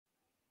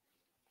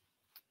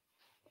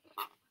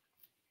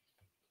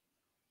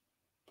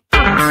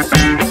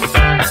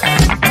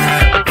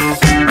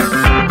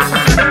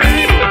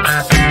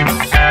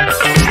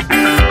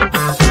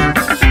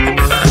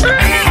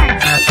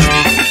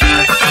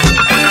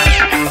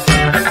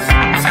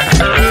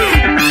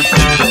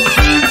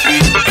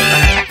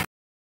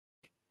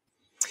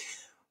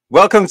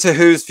Welcome to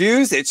Who's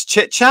Views. It's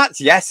Chit Chat.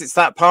 Yes, it's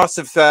that part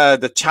of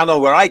the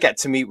channel where I get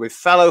to meet with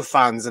fellow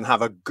fans and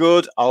have a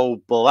good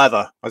old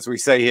blether, as we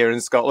say here in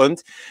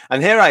Scotland.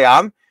 And here I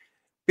am,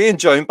 being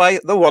joined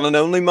by the one and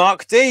only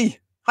Mark D.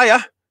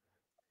 Hiya.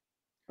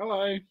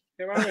 Hello.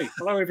 How are we?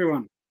 Hello,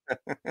 everyone.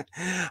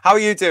 How are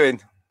you doing?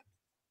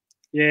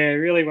 Yeah,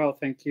 really well,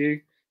 thank you.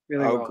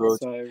 Really well. Good.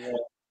 So,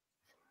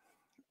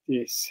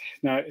 yes,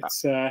 no,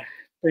 it's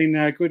been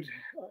a good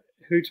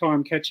Who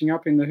time catching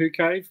up in the Who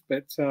Cave.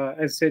 But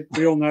as said,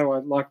 we all know I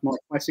like my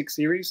classic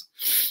series,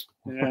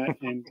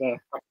 and I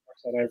watch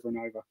that over and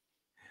over.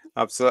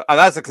 Absolutely,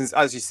 and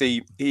as you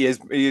see, he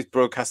is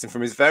broadcasting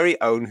from his very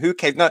own Who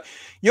Cave. Now,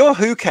 your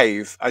Who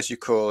Cave, as you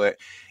call it,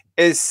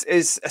 is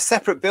a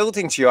separate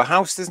building to your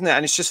house, isn't it?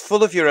 And it's just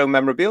full of your own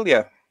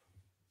memorabilia.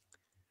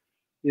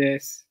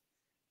 Yes,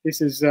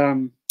 this is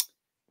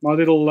my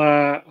little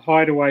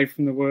hideaway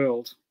from the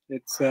world.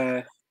 It's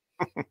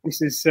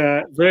this is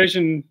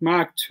version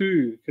Mark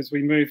II, because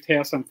we moved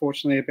house,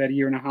 unfortunately, about a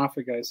year and a half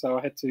ago. So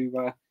I had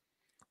to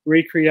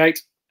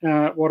recreate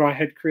what I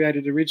had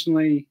created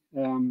originally.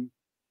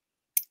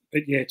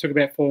 But yeah, it took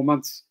about 4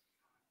 months.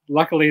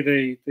 Luckily,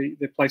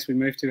 the place we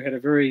moved to had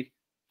a very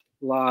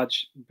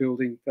large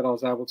building that I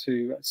was able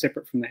to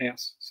separate from the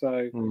house.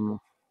 So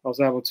I was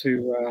able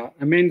to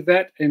amend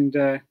that and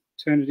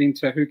turn it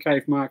into Who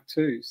Cave Mark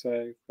II.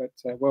 So, but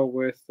well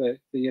worth the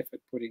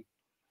effort put in.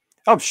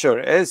 I'm sure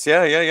it is.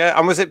 Yeah.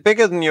 And was it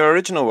bigger than your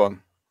original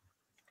one?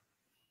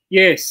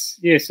 Yes,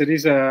 it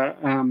is.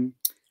 My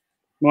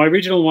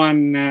original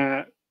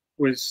one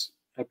was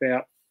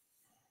about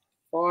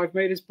 5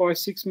 meters by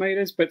 6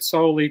 meters, but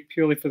solely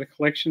purely for the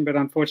collection. But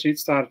unfortunately, it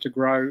started to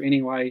grow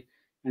anyway,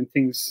 and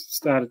things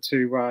started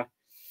to.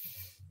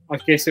 I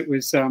guess it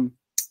was. I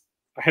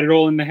had it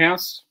all in the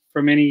house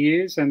for many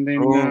years, and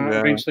then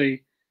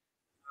eventually,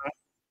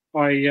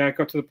 I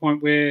got to the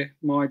point where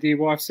my dear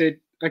wife said,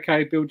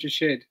 "Okay, build your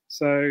shed."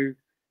 So,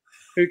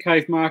 Who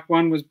Cave Mark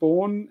I was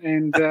born,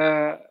 and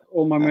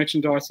all my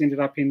merchandise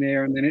ended up in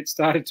there, and then it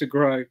started to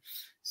grow.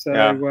 So,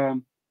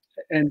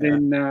 and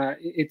then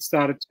it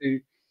started to.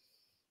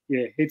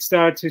 Yeah, it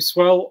started to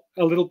swell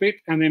a little bit,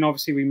 and then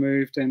obviously we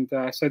moved, and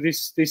so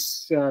this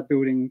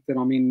building that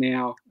I'm in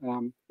now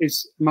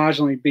is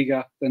marginally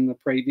bigger than the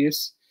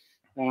previous.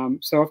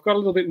 So I've got a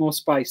little bit more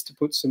space to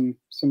put some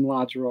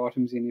larger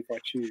items in if I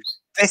choose.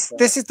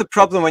 This is the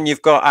problem when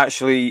you've got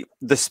actually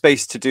the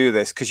space to do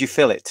this, because you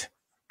fill it,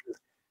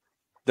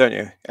 don't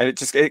you? And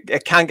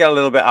it can get a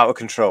little bit out of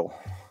control.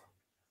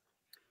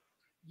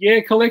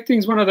 Yeah,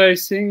 collecting's one of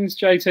those things,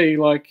 JT.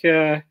 Like.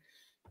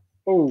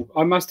 Oh,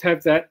 I must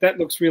have that. That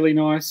looks really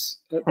nice.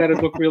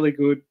 That'd look really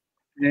good.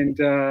 And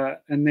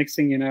next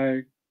thing you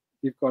know,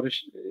 you've got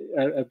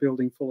a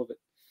building full of it.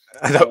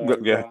 So,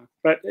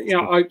 but you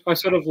know, I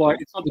sort of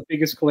like, it's not the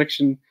biggest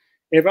collection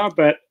ever,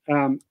 but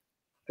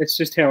it's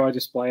just how I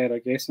display it, I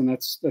guess, and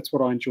that's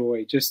what I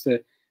enjoy. Just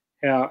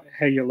how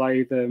you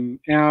lay them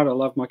out. I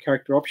love my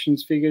character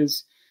options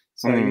figures.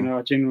 So you know,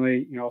 I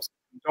generally I'll set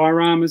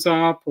dioramas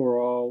up,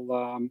 or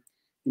I'll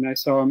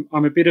so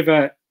I'm a bit of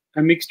a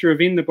mixture of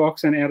in the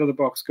box and out of the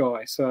box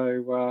guy.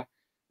 So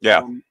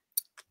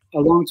a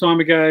long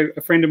time ago,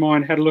 a friend of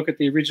mine had a look at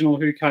the original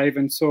Who Cave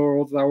and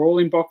saw they were all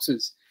in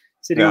boxes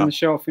sitting on the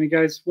shelf, and he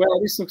goes,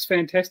 "Well, this looks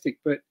fantastic,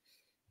 but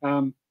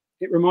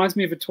it reminds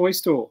me of a toy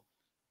store."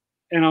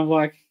 And I'm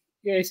like,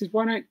 "Yeah." He says,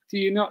 do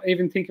you not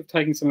even think of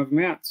taking some of them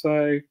out?"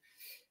 So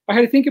I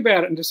had to think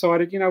about it and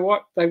decided, you know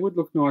what, they would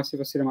look nice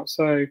if I set them up.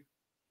 So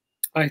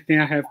I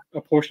now have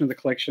a portion of the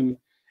collection.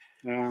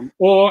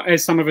 Or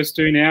as some of us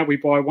do now, we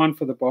buy one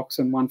for the box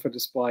and one for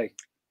display.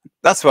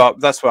 That's what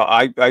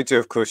I do,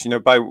 of course. You know,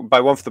 buy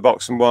one for the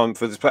box and one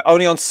for display.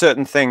 Only on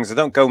certain things. I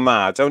don't go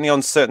mad. Only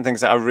on certain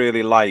things that I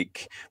really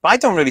like. But I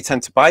don't really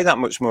tend to buy that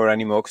much more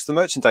anymore, because the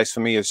merchandise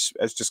for me has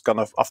just gone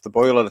off the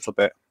boil a little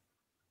bit.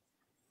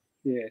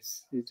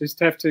 Yes, you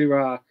just have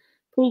to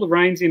pull the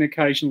reins in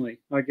occasionally,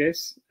 I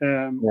guess.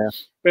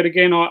 But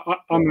again,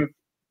 I'm a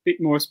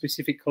bit more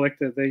specific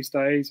collector these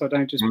days. I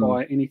don't just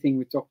buy anything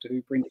with Doctor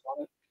Who printed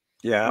on it.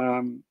 Yeah,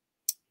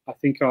 I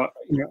think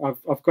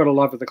I've got a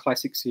love of the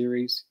classic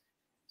series,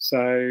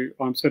 so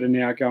I'm sort of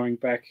now going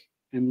back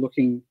and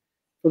looking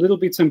for little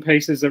bits and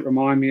pieces that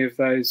remind me of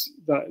those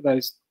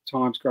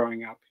times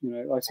growing up. You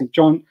know, like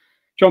John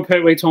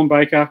Pertwee, Tom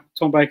Baker.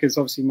 Tom Baker's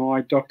obviously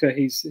my Doctor.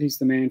 He's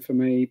the man for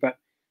me. But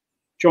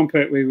John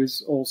Pertwee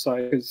was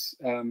also because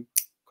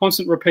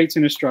constant repeats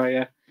in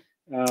Australia.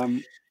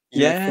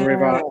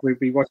 Forever we'll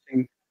be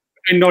watching,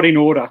 and not in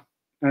order,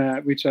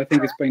 which I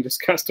think has been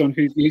discussed on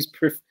Who's Views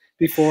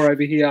before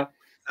over here.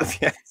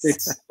 Yes.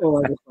 It's all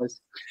over the place.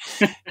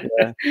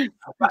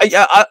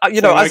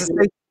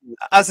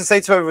 As I say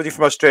to everybody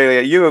from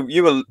Australia,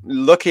 you were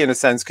lucky in a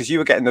sense, because you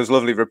were getting those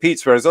lovely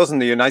repeats, whereas us in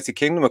the United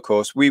Kingdom, of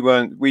course, we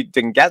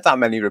didn't get that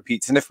many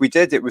repeats, and if we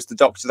did, it was the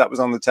Doctor that was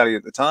on the telly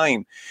at the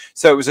time.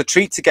 So it was a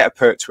treat to get a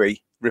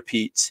Pertwee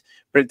repeat,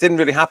 but it didn't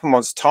really happen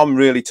once Tom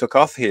really took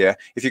off here.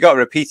 If you got a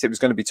repeat, it was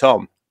going to be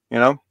Tom, you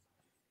know?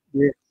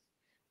 Yeah.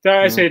 So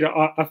I said,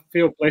 I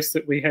feel blessed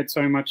that we had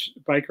so much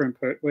Baker and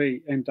Pertwee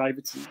and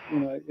Davidson. You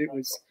know, it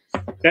was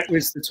that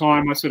was the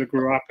time I sort of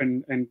grew up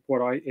and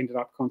what I ended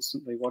up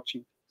constantly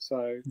watching.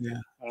 So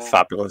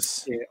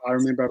fabulous. Yeah, I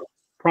remember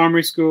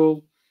primary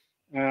school.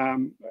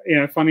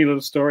 Funny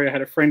little story. I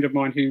had a friend of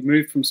mine who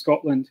moved from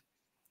Scotland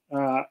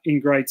in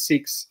grade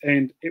 6,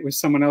 and it was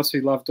someone else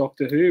who loved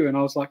Doctor Who, and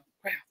I was like,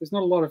 wow, there's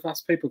not a lot of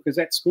us people, because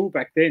at school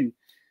back then,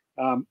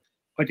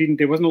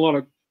 there wasn't a lot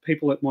of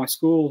people at my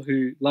school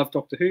who loved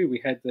Doctor Who.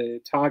 We had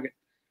the Target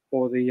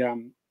or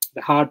the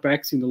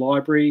hardbacks in the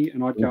library,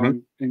 and I'd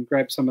go and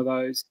grab some of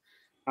those.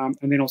 And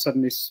then all of a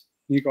sudden this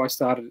new guy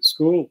started at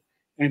school,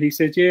 and he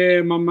said,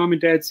 yeah, my mum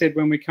and dad said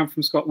when we come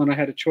from Scotland I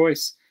had a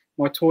choice,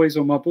 my toys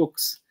or my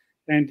books,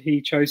 and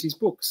he chose his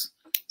books.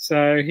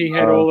 So he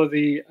had all of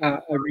the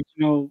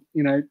original,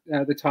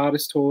 the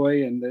TARDIS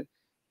toy and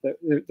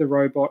the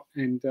robot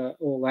and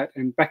all that.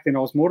 And back then I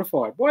was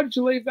mortified. Why did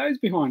you leave those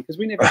behind? Because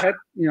we never had,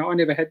 I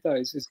never had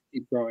those as a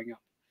kid growing up.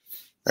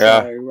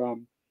 Yeah. So,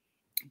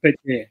 but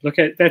yeah, look,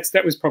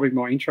 that was probably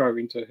my intro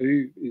into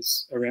Who,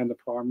 is around the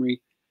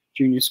primary,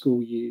 junior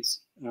school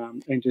years,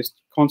 and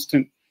just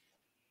constant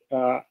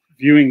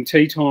viewing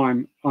tea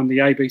time on the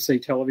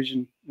ABC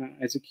television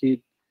as a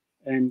kid.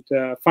 And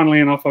funnily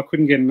enough, I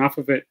couldn't get enough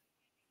of it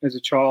as a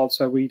child,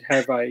 so we'd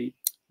have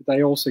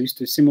they also used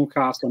to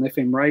simulcast on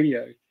FM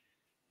radio,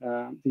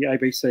 the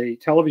ABC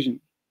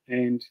television.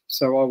 And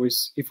so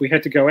if we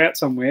had to go out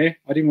somewhere,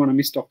 I didn't want to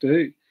miss Doctor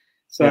Who.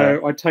 So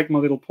I'd take my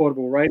little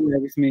portable radio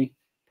with me,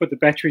 put the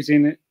batteries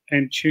in it,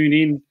 and tune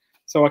in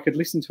so I could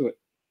listen to it.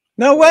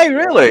 No way,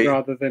 really?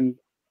 Rather than,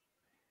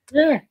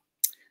 yeah.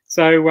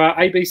 So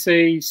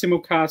ABC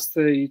simulcast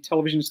the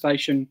television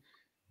station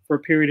for a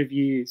period of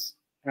years.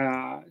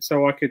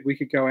 So we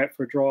could go out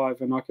for a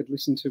drive and I could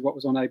listen to what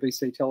was on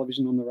ABC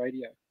television on the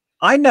radio.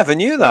 I never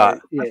knew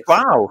that. Yeah.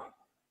 Wow.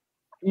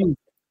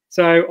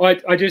 So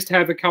I just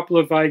have a couple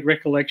of vague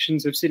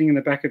recollections of sitting in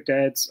the back of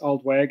Dad's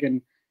old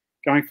wagon,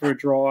 going for a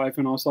drive,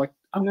 and I was like,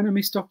 I'm going to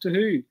miss Doctor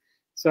Who.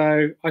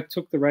 So I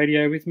took the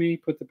radio with me,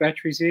 put the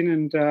batteries in,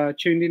 and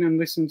tuned in and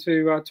listened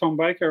to Tom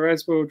Baker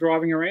as we were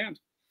driving around.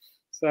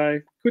 So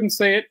couldn't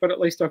see it, but at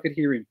least I could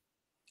hear him.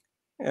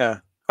 Yeah.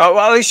 Oh,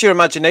 well, at least your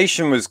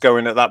imagination was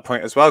going at that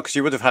point as well, because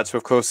you would have had to,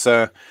 of course,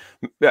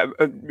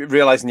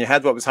 realize in your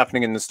head what was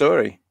happening in the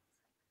story.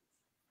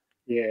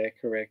 Yeah,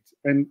 correct.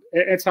 And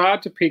it's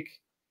hard to pick,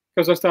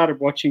 because I started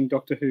watching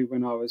Doctor Who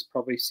when I was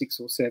probably 6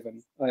 or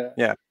 7.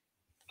 Yeah.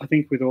 I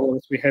think with all of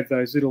us, we have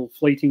those little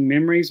fleeting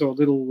memories or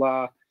little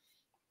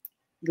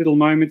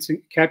moments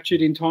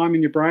captured in time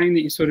in your brain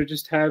that you sort of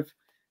just have.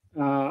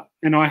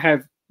 And I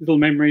have little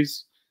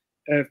memories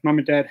of Mum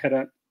and Dad had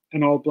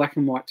an old black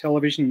and white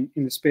television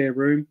in the spare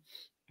room.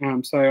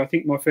 So I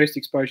think my first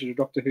exposure to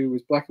Doctor Who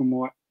was black and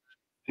white,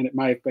 and it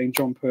may have been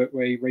John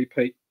Pertwee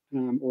repeat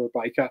or a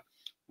Baker.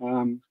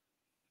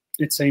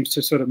 It seems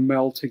to sort of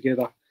meld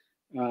together.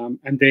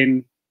 And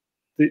then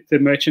the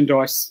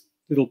merchandise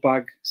little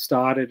bug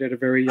started at a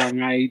very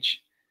young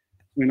age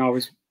when I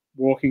was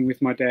walking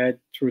with my dad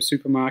through a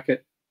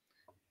supermarket,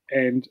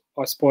 and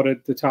I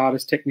spotted the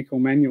TARDIS technical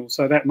manual.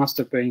 So that must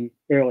have been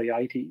early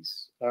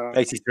 80s.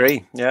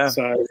 83, yeah.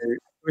 So it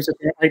was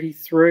about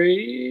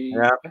 83,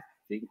 yeah. I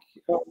think.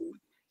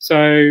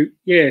 So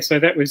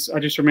that was, I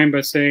just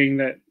remember seeing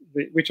that,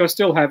 which I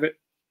still have it.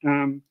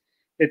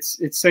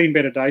 It's seen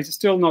better days. It's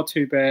still not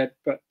too bad,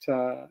 but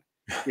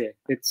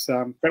it's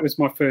that was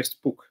my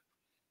first book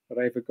that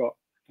I ever got.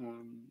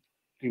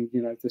 And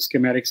the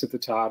schematics of the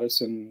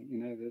TARDIS,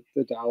 and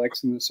the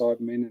Daleks and the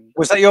Cybermen. And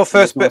was that your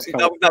first bit?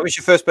 Nice that was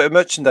your first bit of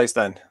merchandise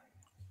then?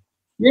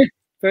 Yeah,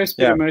 first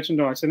bit of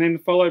merchandise, and then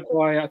followed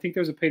by, I think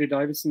there was a Peter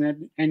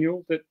Davison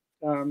annual that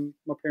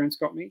my parents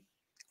got me.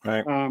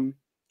 Right. And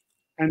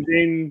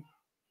then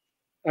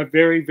a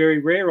very, very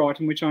rare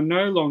item, which I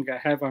no longer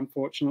have,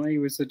 unfortunately,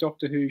 was the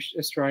Doctor Who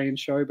Australian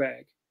show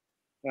bag.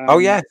 Oh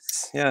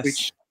yes.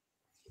 Which,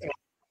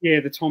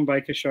 the Tom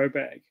Baker show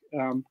bag.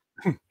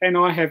 And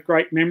I have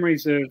great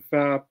memories of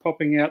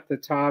popping out the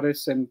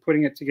TARDIS and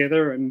putting it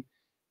together. And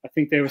I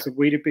think there was a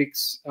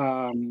Weetabix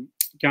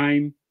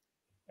game,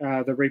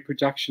 the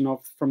reproduction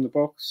of from the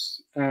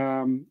box,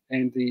 and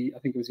I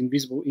think it was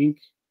Invisible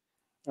Ink,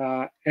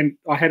 and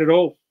I had it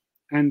all,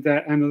 and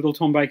the little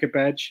Tom Baker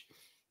badge.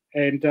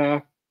 And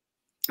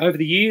over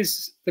the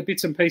years, the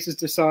bits and pieces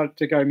decided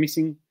to go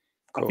missing.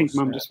 Course, I think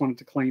Mum just wanted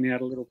to clean out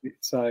a little bit.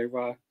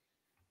 So,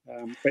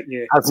 but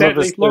yeah,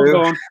 sadly, long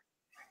gone.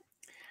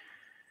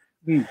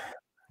 Good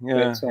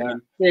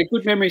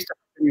memories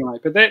anyway.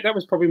 But that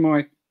was probably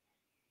my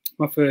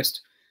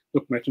first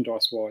look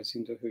merchandise wise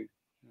into Who.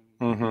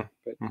 But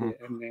yeah,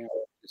 and now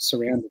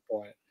surrounded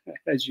by it,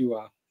 as you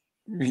are.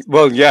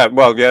 Well, yeah.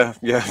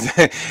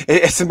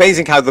 It's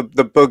amazing how the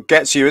bug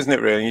gets you, isn't it?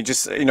 Really, you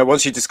just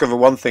once you discover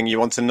one thing, you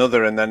want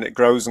another, and then it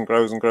grows and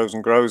grows and grows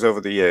and grows over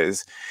the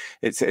years.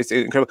 It's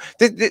incredible.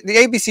 The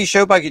ABC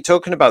show bag you're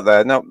talking about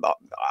there. Now,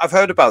 I've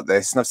heard about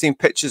this and I've seen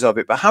pictures of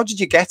it, but how did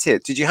you get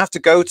it? Did you have to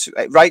go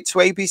right to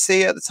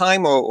ABC at the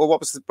time, or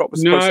what was the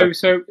No?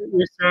 So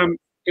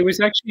it was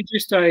actually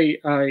just a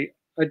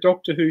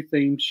Doctor Who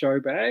themed show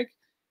bag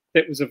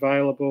that was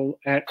available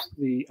at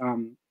the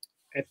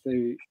at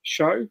the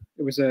show.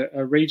 It was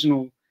a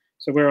regional.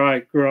 So where I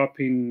grew up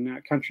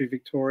in country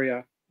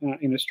Victoria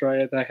in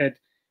Australia, they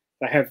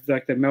have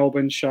like the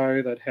Melbourne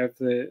show. They'd have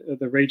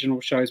the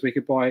regional shows where you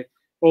could buy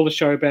all the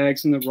show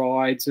bags and the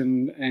rides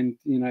and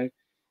you know,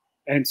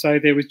 and so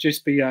there would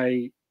just be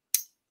a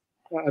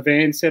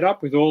van set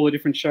up with all the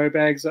different show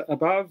bags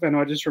above. And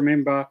I just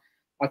remember,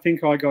 I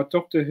think I got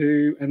Doctor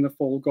Who and the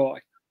Fall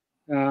Guy.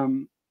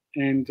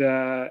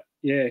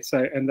 Yeah,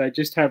 so, and they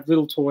just have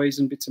little toys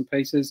and bits and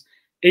pieces.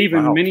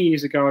 Even many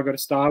years ago, I got a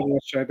Star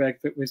Wars show bag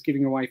that was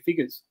giving away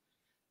figures.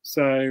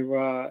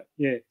 So,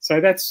 yeah, so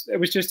it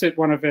was just at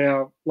one of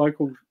our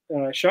local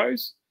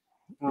shows.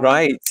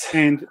 Right.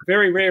 And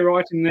very rare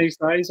item these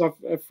days.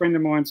 A friend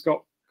of mine's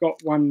got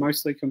one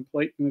mostly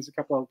complete, and there's a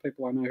couple other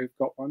people I know who've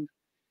got one.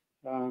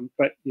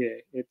 But yeah,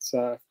 it's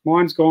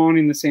mine's gone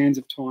in the sands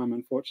of time,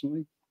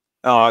 unfortunately.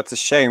 Oh, it's a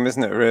shame,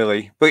 isn't it?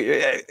 Really, but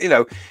you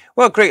know,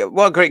 what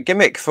a great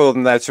gimmick for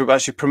them there to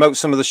actually promote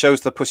some of the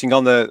shows they're putting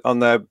on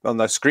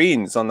their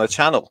screens on their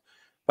channel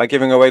by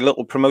giving away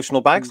little promotional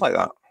bags like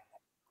that.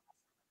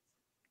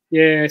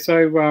 Yeah.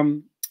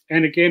 So,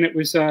 and again, it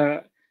was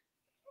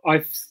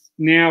I've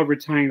now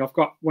retained. I've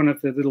got one of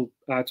the little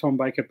Tom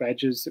Baker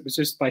badges. It was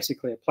just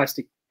basically a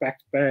plastic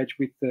backed badge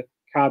with the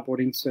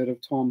cardboard insert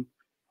of Tom.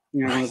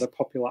 You know, one of the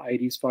popular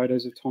 80s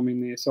photos of Tom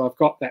in there. So I've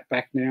got that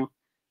back now.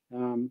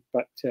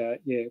 But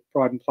yeah,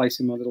 pride and place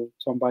in my little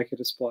Tom Baker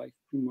display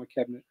in my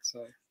cabinet.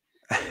 So,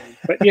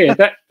 but yeah,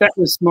 that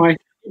was my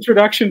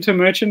introduction to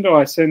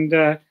merchandise, and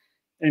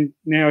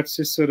now it's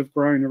just sort of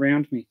grown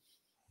around me.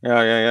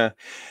 Yeah.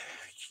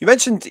 You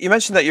mentioned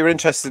that you're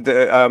interested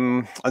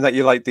and that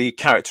you like the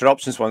character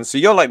options ones. So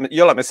you're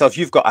like myself.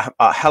 You've got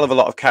a hell of a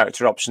lot of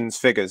character options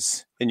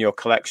figures in your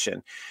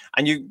collection,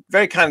 and you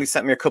very kindly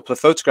sent me a couple of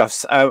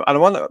photographs. And I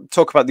want to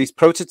talk about these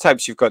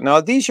prototypes you've got. Now,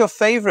 are these your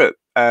favourite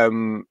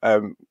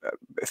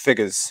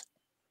figures?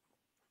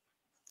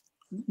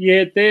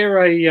 Yeah, they're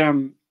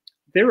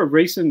a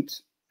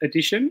recent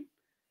addition.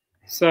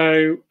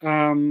 So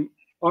on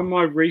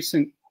my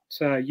recent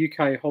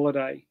UK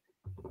holiday,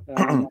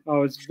 I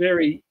was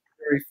very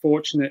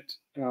fortunate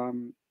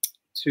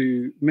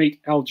to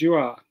meet Al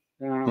Duar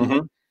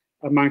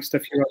amongst a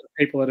few other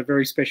people at a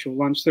very special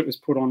lunch that was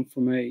put on for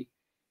me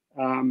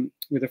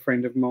with a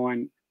friend of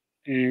mine.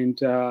 And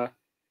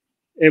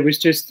it was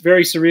just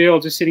very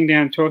surreal, just sitting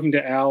down talking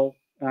to Al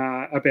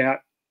about,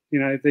 you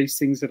know, these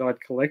things that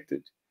I'd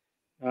collected.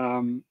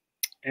 And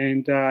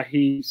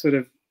he sort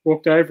of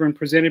walked over and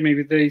presented me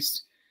with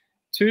these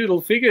two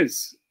little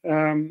figures.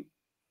 And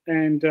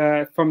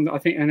from, I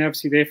think, and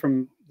obviously they're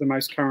from the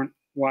most current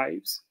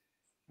waves.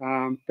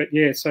 But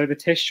yeah, so the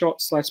test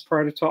shot /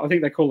 prototype, I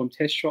think they call them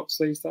test shots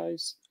these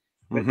days.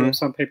 But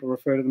some people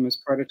refer to them as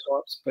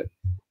prototypes. But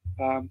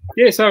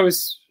yeah, so it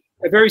was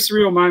a very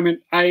surreal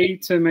moment,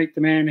 to meet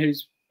the man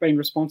who's been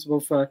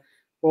responsible for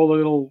all the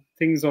little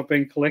things I've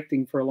been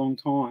collecting for a long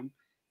time.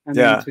 And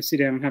then to sit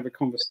down and have a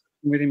conversation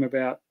with him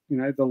about, you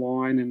know, the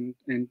line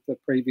and the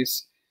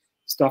previous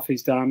stuff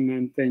he's done,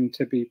 and then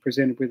to be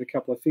presented with a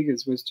couple of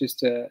figures was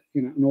just you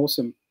know, an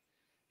awesome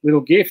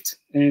little gift.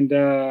 And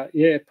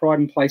yeah, pride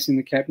and place in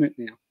the cabinet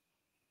now.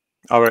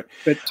 All right,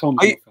 but Tom's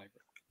my favorite.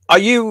 Are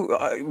you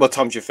well?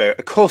 Tom's your favorite,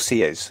 of course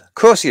he is. Of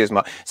course he is,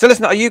 Mark. So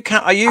listen, are you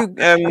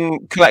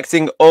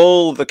collecting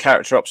all the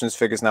character options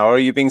figures now, or are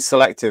you being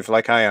selective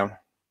like I am?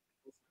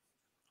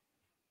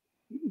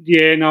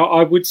 Yeah, no,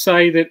 I would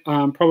say that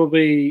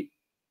probably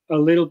a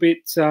little bit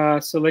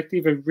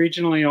selective.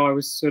 Originally, I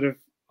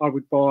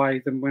would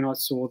buy them when I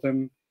saw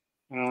them,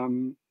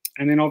 and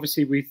then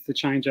obviously with the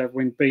changeover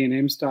when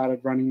B&M started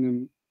running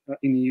them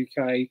in the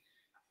UK,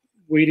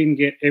 we didn't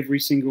get every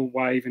single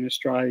wave in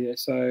Australia.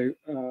 So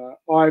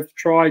I've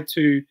tried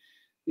to.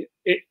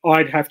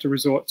 I'd have to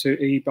resort to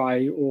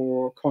eBay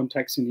or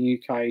contacts in the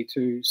UK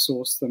to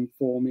source them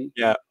for me.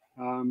 Yeah.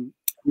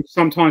 Which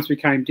sometimes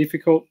became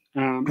difficult,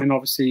 and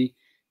obviously,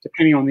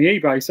 depending on the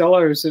eBay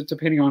sellers,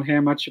 depending on how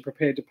much you're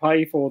prepared to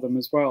pay for them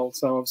as well.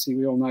 So obviously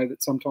we all know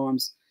that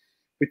sometimes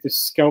with the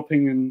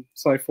scalping and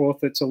so forth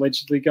that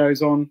allegedly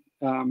goes on,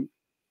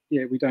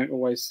 yeah, we don't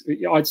always,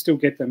 I'd still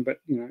get them,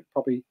 but, you know,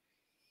 probably,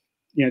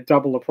 you know,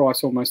 double the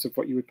price almost of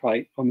what you would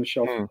pay on the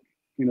shelf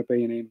in a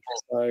B&M.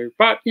 So,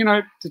 but, you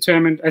know,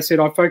 determined, as I said,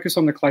 I focus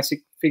on the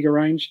classic figure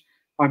range.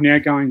 I'm now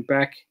going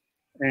back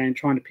and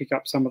trying to pick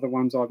up some of the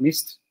ones I've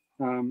missed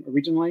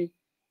originally.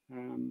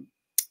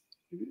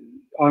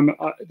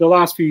 The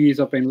last few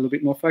years I've been a little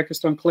bit more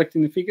focused on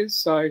collecting the figures.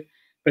 So,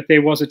 but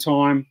there was a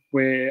time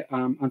where,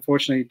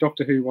 unfortunately,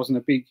 Doctor Who wasn't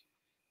a big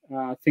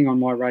thing on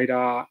my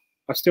radar.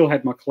 I still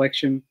had my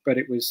collection, but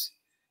it was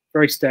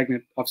very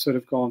stagnant. I've sort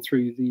of gone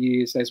through the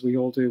years, as we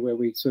all do, where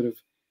we sort of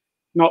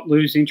not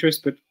lose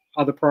interest, but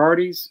other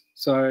priorities.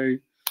 So,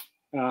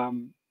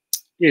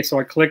 yeah, so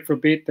I'd collect for a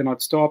bit, then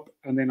I'd stop,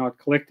 and then I'd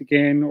collect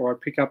again, or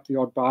I'd pick up the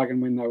odd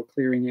bargain when they were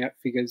clearing out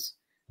figures.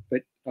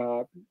 But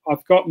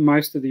I've got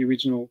most of the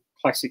original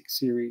classic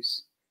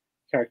series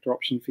character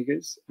option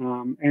figures,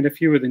 and a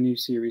few of the new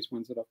series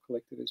ones that I've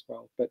collected as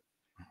well. But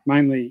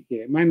mainly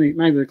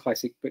the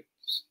classic, but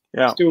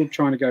still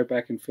trying to go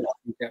back and fill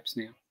some gaps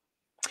now.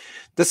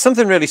 There's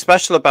something really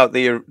special about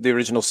the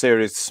original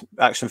series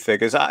action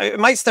figures. It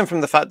might stem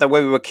from the fact that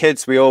when we were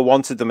kids, we all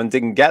wanted them and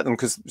didn't get them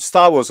because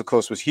Star Wars, of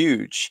course, was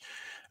huge,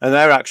 and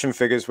their action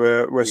figures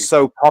were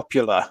so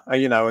popular,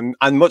 you know,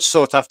 and much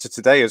sought after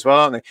today as well,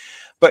 aren't they?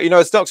 But you know,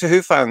 as Doctor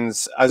Who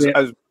fans,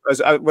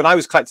 when I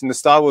was collecting the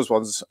Star Wars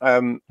ones,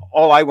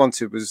 all I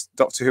wanted was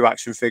Doctor Who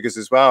action figures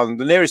as well, and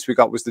the nearest we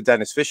got was the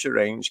Dennis Fisher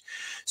range.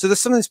 So there's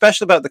something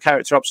special about the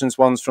character options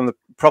ones from the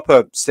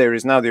proper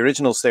series now, the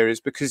original series,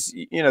 because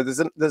you know there's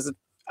a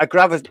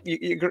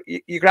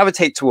you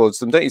gravitate towards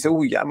them, don't you? So,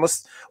 oh yeah, I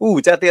must. Oh,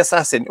 Deadly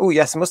Assassin. Oh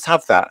yes, I must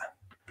have that.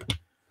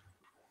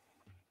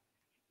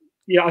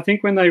 Yeah, I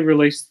think when they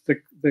released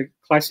the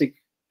classic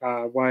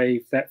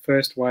wave, that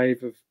first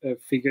wave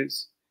of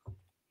figures,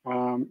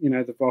 you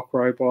know, the Vok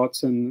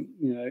robots and,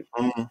 you know,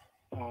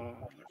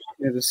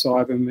 the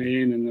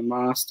Cybermen and the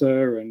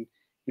Master and,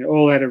 you know,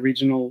 all that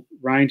original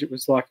range, it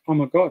was like, oh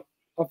my God,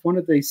 I've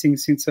wanted these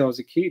things since I was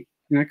a kid,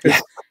 you know,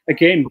 because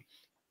again,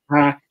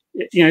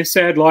 you know,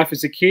 sad life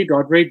as a kid,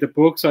 I'd read the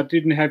books. I'd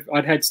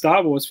had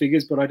Star Wars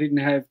figures, but I didn't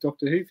have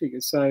Doctor Who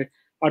figures. So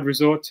I'd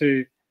resort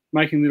to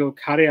making little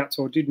cutouts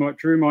or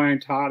drew my own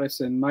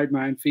TARDIS and made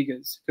my own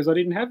figures because I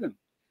didn't have them.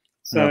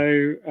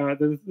 So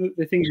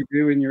the things you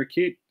do when you're a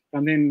kid.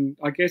 And then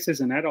I guess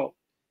as an adult,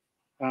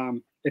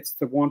 it's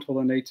the want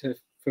or the need to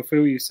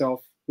fulfill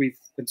yourself with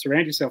and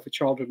surround yourself with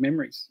childhood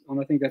memories.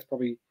 And I think that's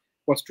probably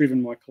what's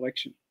driven my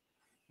collection.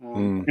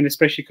 And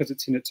especially because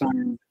it's in its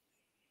own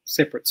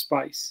separate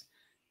space.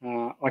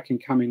 I can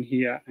come in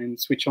here and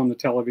switch on the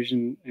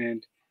television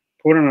and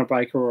put on a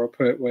Baker or a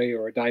Pertwee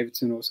or a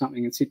Davidson or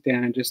something and sit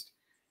down and just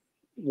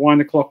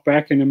wind the clock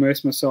back and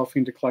immerse myself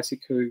into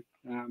classic Who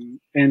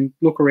and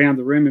look around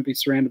the room and be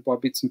surrounded by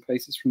bits and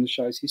pieces from the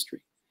show's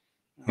history.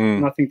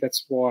 And I think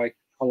that's why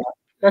I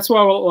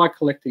like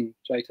collecting,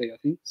 JT, I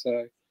think.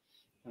 So,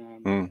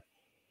 and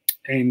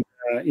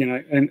you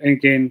know, and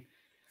again,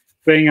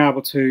 being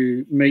able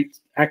to meet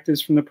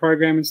actors from the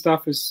program and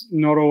stuff has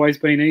not always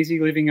been easy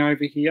living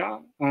over here.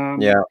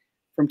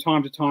 From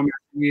time to time, over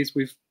years,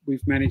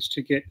 we've managed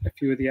to get a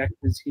few of the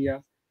actors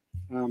here.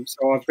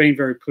 So I've been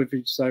very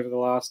privileged over the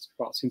last,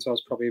 since I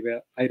was probably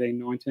about 18,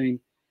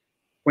 19,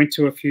 went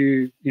to a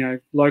few, you know,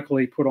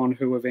 locally put on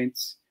Who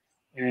events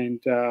and,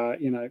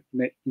 you know,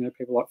 met, you know,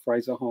 people like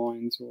Fraser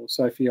Hines or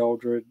Sophie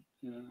Aldred,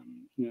 you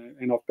know,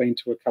 and I've been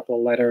to a couple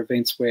of latter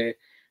events where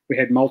we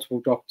had multiple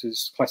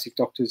doctors, classic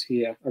doctors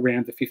here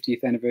around the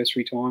 50th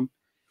anniversary time.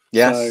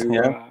 Yes. So,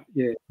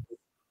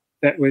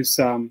 that was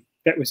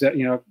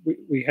you know,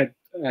 we had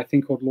a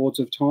thing called Lords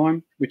of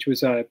Time, which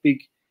was a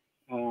big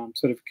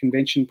sort of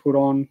convention put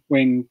on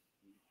when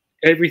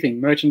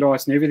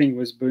merchandise and everything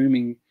was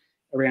booming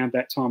around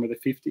that time of the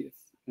 50th.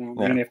 You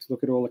don't have to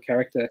look at all the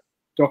character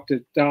Dr.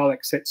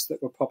 Dalek sets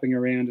that were popping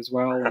around as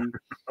well.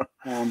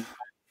 And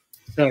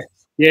so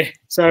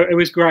it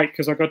was great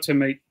because I got to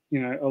meet, you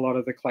know, a lot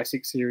of the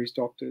classic series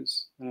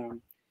doctors.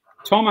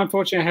 Tom,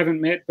 unfortunately, I haven't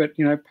met, but,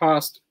 you know,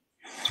 past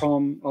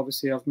Tom,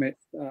 obviously I've met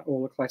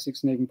all the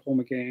classics and even Paul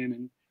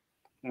McGann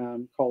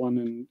and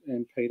Colin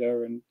and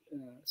Peter and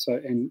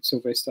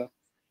Sylvester.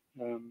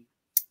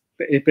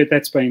 But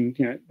that's been,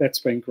 you know, that's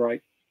been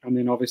great. And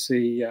then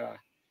obviously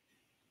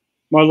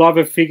my love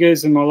of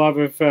figures and my love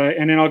of,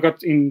 and then I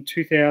got in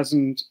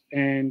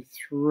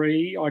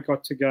 2003, I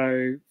got to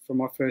go for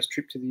my first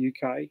trip to the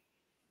UK,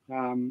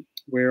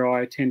 where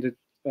I attended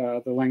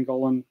the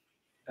Llangollen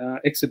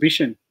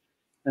exhibition.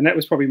 And that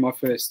was probably my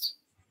first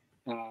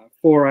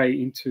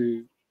foray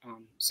into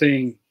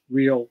seeing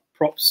real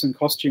props and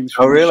costumes.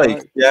 Oh,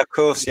 really? Yeah, of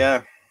course.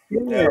 Yeah.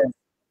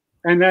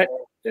 And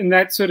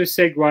that sort of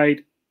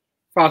segued,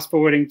 fast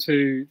forwarding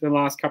to the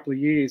last couple of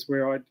years,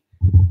 where I'd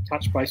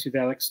touched base with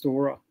Alex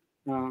Storer,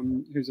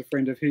 who's a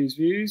friend of Who's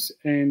Views,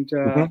 and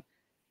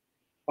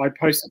I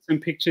posted some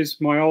pictures,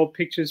 my old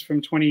pictures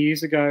from 20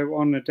 years ago,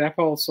 on the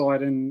Dapol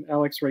site, and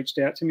Alex reached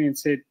out to me and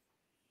said,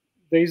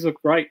 "These look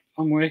great.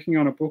 I'm working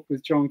on a book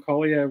with John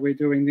Collier. We're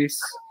doing this,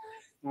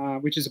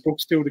 which is a book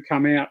still to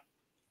come out."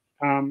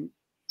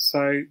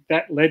 So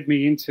that led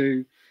me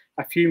into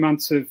a few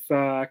months of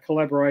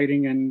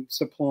collaborating and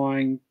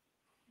supplying,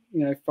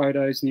 you know,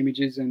 photos and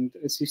images and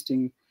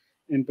assisting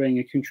and being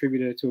a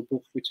contributor to a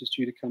book which is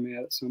due to come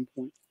out at some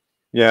point.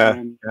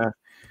 And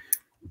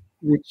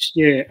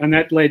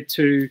that led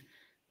to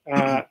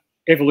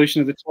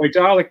Evolution of the Toy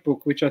Dalek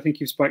book, which I think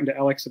you've spoken to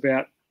Alex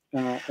about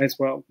as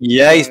well.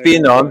 Yeah, he's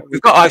been on.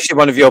 We've got actually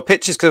one of your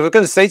pictures, because we're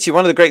going to say to you,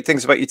 one of the great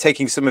things about you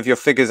taking some of your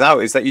figures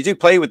out is that you do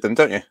play with them,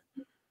 don't you?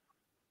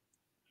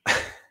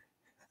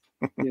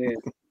 Yeah.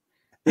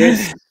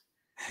 Yes.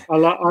 I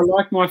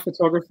like my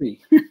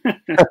photography.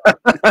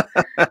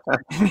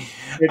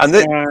 And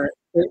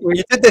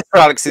you did this for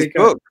Alex's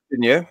book,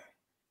 didn't you?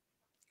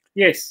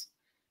 Yes.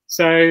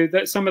 So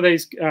that some of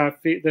these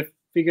the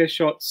figure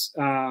shots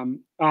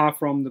are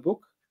from the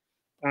book.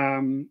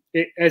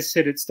 As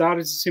said, it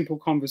started as a simple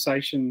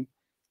conversation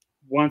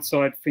once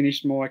I'd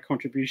finished my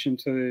contribution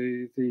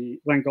to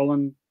the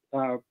Llangollen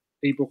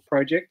ebook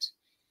project.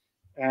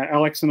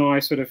 Alex and I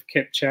sort of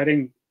kept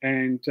chatting,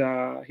 and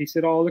he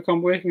said, "Oh, look,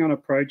 I'm working on a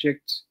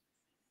project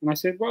And I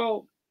said,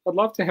 well, I'd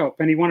love to help.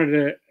 And he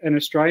wanted an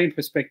Australian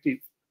perspective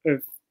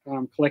of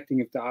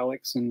collecting of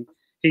Daleks, and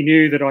he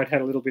knew that I'd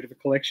had a little bit of a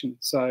collection.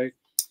 So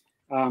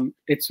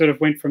it sort of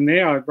went from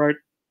there. I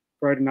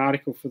wrote an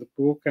article for the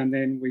book, and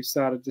then we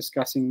started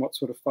discussing what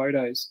sort of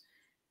photos.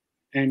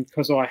 And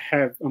because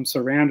I'm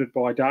surrounded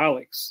by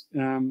Daleks,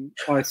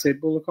 I said,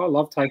 well, look, I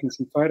love taking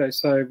some photos.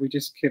 So we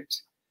just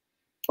kept,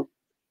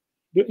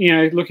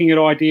 looking at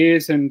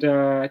ideas and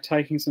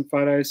taking some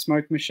photos,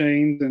 smoke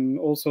machines and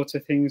all sorts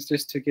of things,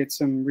 just to get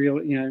some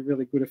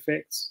really good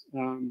effects.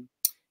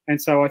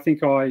 And so I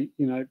think I,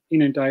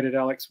 inundated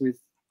Alex with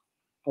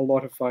a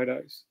lot of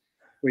photos,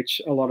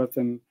 which a lot of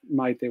them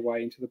made their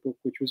way into the book,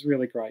 which was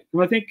really great.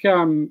 And I think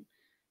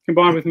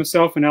combined with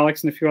myself and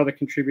Alex and a few other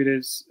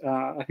contributors,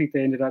 I think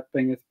they ended up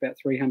being about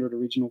 300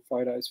 original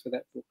photos for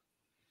that book.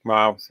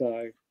 Wow.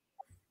 So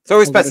it's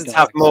always better to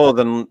have more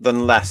than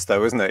less,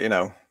 though, isn't it?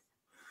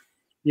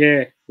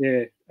 Yeah.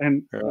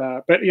 And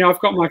but I've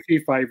got my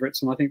few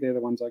favourites, and I think they're the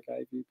ones I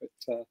gave you.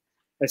 But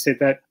I said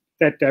that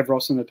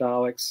Davros and the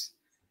Daleks,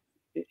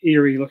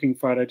 eerie looking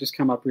photo just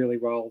come up really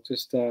well.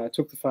 Just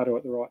took the photo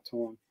at the right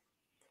time.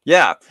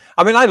 Yeah,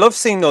 I mean, I love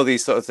seeing all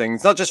these sort of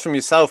things, not just from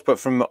yourself, but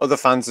from other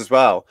fans as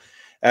well.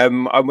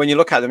 And when you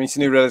look at them,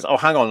 you realize, oh,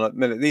 hang on a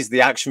minute, these are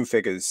the action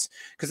figures,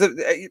 because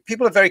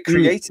people are very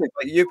creative.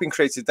 Like you've been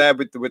creative there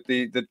with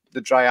the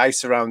dry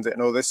ice around it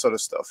and all this sort of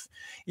stuff.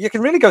 You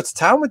can really go to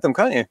town with them,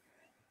 can't you?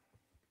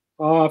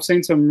 Oh, I've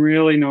seen some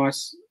really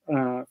nice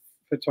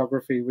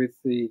photography with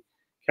the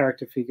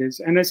character figures,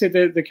 and they said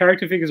the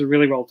character figures are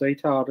really well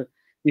detailed.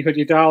 You've got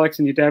your Daleks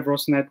and your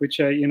Davros and that, which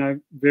are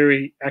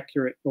very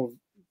accurate, or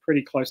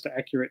pretty close to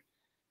accurate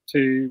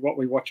to what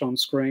we watch on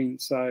screen.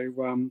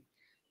 So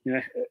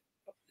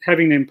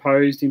having them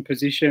posed in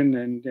position,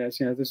 and there's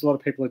a lot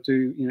of people that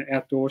do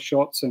outdoor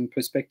shots and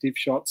perspective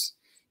shots,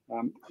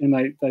 and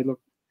they look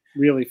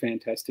really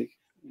fantastic.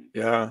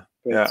 Yeah,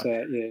 but,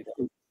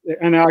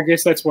 and I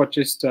guess that's what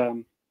just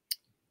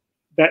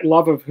that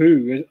love of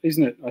Who,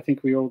 isn't it? I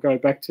think we all go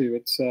back to.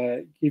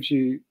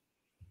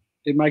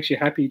 It makes you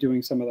happy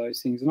doing some of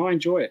those things, and I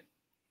enjoy it.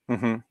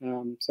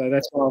 Mm-hmm. So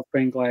that's why I've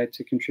been glad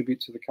to contribute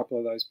to the couple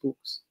of those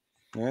books.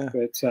 Yeah.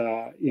 But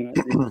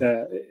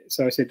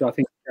so I said, I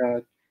think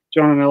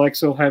John and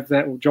Alex will have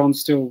that. Well, John's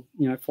still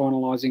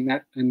finalising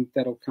that, and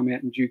that'll come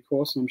out in due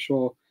course. And I'm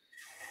sure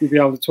you'll be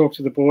able to talk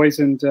to the boys,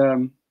 and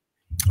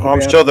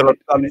I'm sure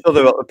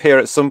they'll appear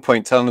at some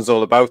point telling us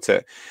all about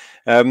it.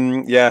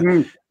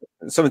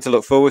 Something to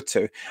look forward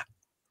to.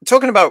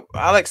 Talking about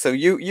Alex, though,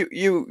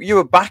 you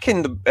were back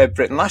in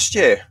Britain last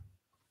year.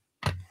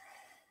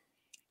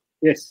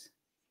 Yes.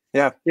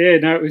 Yeah. Yeah.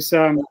 No, it was.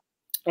 As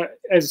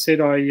I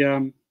said, I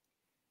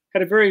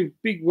had a very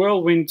big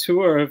whirlwind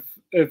tour of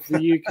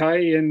the UK,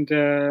 and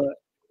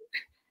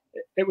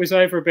it was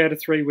over about a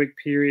 3-week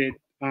period,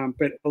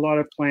 but a lot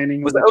of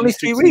planning. Was it only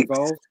 3 weeks?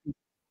 Involved.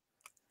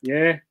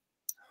 Yeah.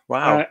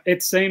 Wow.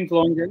 It seemed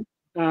longer,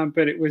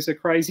 but it was a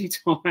crazy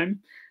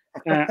time,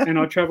 and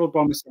I travelled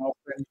by myself.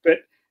 But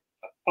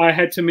I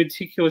had to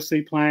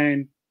meticulously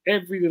plan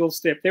every little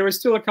step. There were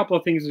still a couple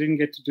of things I didn't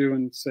get to do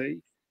and see.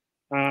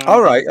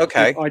 All right.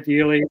 Okay.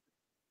 Ideally,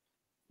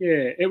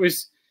 yeah, it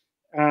was.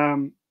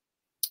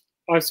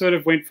 I sort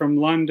of went from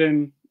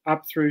London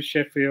up through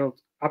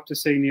Sheffield up to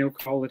see Neil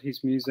Cole at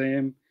his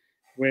museum,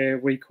 where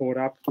we caught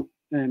up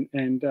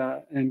and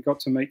got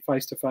to meet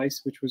face to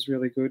face, which was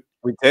really good.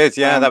 We did,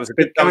 yeah. That was a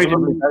good. That was a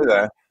lovely day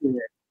there. Yeah.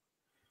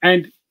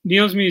 And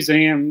Neil's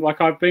museum, like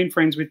I've been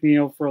friends with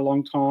Neil for a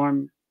long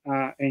time,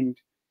 and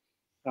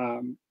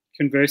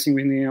conversing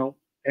with Neil,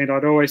 and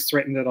I'd always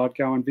threatened that I'd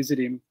go and visit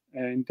him,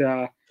 and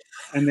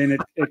then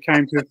it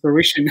came to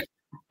fruition,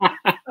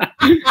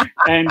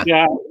 and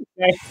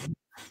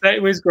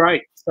it was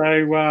great.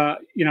 So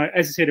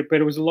as I said,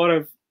 but it was a lot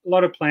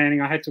of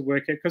planning. I had to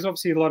work it because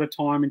obviously a lot of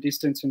time and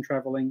distance and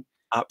travelling.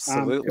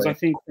 Absolutely. Because I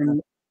think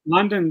from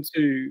London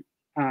to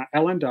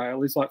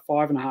Allendale is like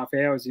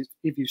 5.5 hours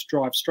if you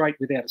drive straight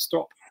without a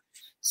stop.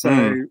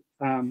 So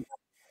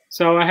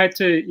so I had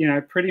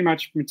to pretty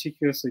much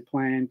meticulously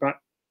plan. But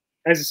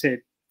as I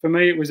said, for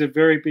me it was a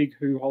very big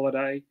Who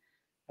holiday,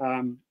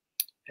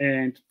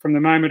 and from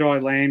the moment I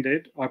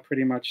landed, I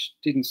pretty much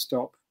didn't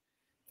stop.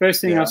 First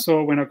thing I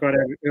saw when I got out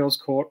of Earl's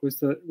Court was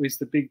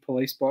the big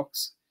police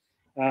box,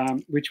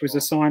 which was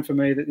a sign for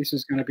me that this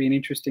was going to be an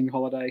interesting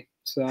holiday.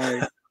 So,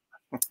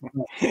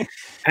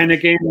 and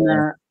again,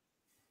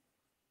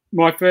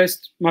 my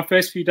first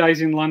few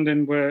days in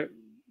London were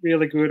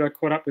really good. I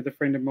caught up with a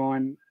friend of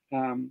mine,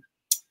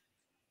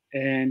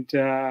 and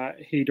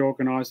he'd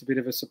organised a bit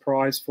of a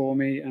surprise for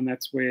me, and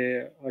that's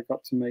where I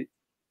got to meet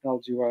Al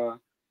Jawar,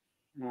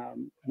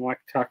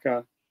 Mike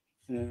Tucker,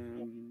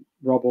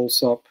 Rob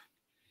Alsop.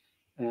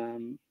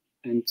 And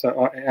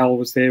so Al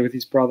was there with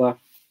his brother.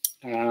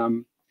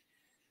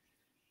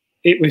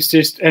 It was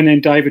just, and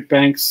then David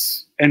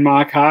Banks and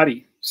Mark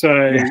Hardy.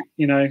 So,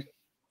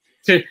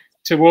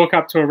 to walk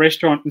up to a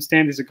restaurant and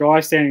there's a guy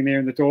standing there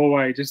in the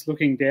doorway just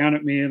looking down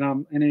at me,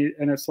 and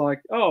it's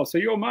like, oh, so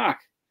you're Mark?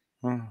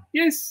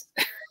 Yes.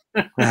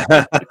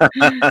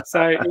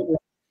 So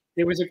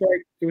it was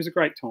a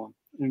great time,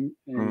 and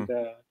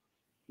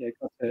yeah,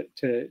 got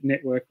to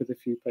network with a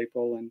few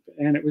people,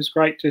 and it was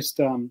great just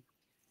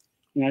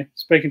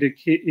speaking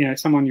to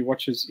someone you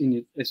watch as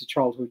a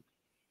childhood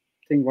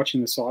thing,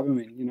 watching the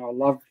Cybermen. I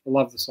love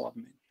the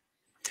Cybermen.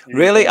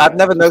 Really, I've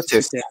never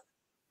noticed.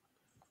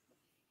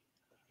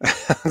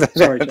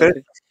 Sorry,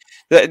 JT.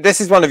 This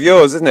is one of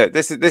yours, isn't it?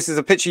 This is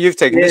a picture you've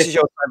taken. Yes. This is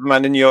your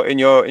Cyberman in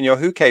your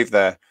Who cave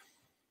there.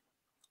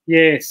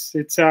 Yes,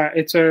 it's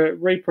a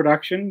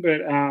reproduction,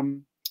 but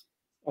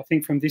I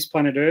think from This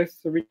Planet Earth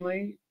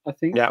originally. I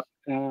think. Yeah.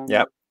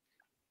 Yeah.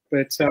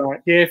 But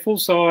yeah, full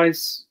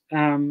size.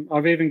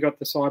 I've even got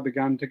the cyber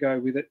gun to go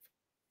with it.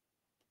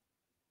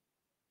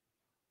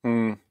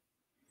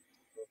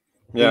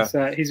 Yeah.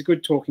 He's a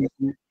good talking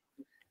point.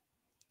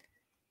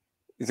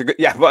 It's a good,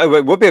 yeah. Well,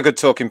 it would be a good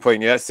talking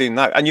point. Yeah, seeing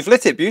that, and you've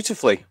lit it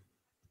beautifully.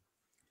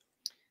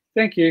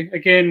 Thank you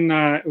again.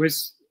 It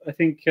was. I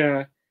think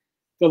the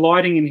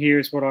lighting in here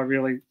is what I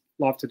really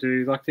love to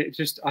do. Like,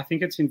 I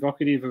think it's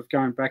evocative of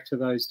going back to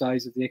those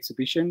days of the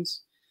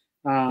exhibitions,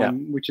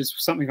 which is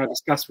something I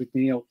discussed with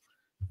Neil.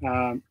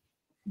 How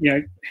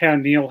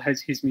Neil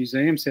has his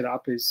museum set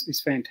up is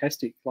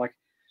fantastic. Like,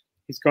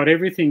 he's got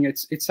everything.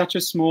 It's such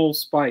a small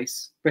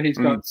space, but he's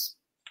got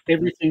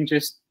everything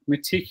just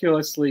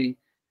meticulously,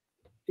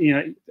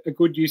 a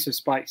good use of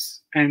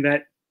space, and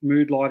that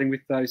mood lighting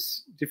with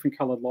those different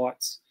coloured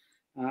lights.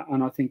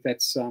 And I think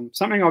that's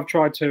something I've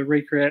tried to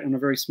recreate on a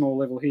very small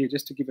level here,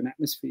 just to give an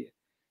atmosphere,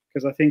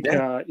 because I think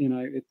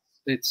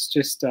it's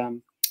just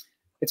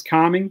it's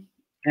calming,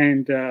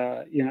 and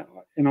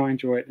and I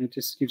enjoy it, and it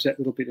just gives that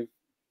little bit of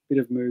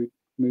mood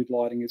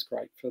lighting is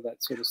great for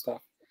that sort of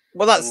stuff.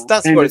 Well, that's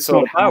what it's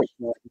all about.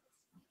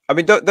 I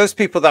mean, those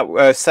people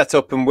that set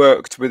up and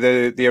worked with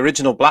the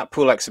original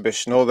Blackpool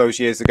exhibition all those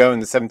years ago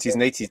in the 70s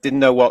and 80s didn't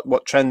know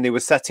what trend they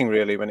were setting,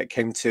 really, when it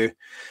came to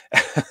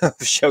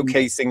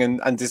showcasing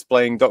and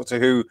displaying Doctor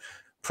Who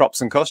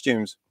props and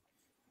costumes.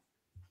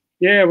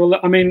 Yeah, well,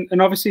 I mean,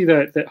 and obviously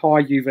the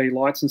high UV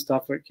lights and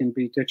stuff, it can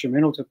be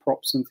detrimental to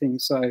props and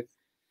things. So,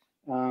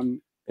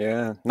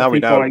 yeah, now we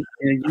know.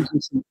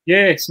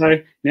 So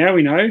now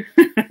we know.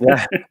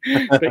 Yeah.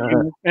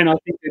 And I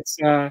think it's...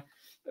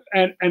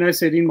 And I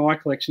said, in my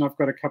collection, I've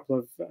got a couple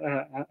of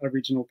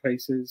original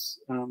pieces,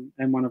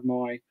 and one of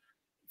my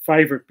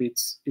favourite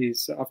bits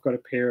is I've got a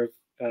pair of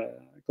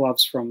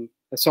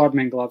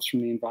Cyberman gloves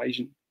from the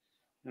Invasion,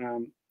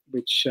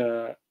 which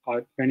I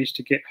managed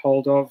to get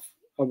hold of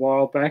a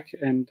while back,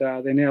 and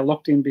they're now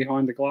locked in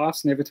behind the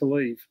glass, never to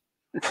leave.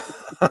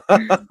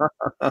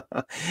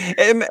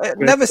 It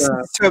never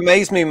ceases to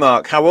amaze me,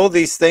 Mark, how all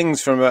these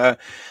things from a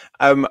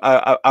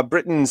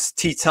Britain's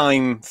tea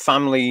time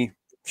family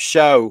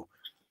show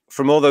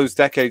from all those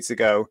decades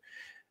ago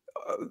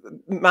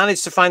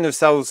managed to find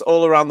themselves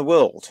all around the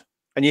world.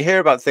 And you hear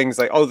about things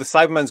like, oh, the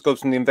Cybermen's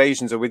gloves from the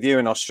Invasions are with you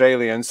in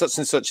Australia, and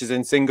such is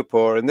in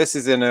Singapore, and this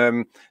is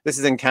in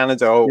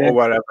Canada or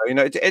wherever.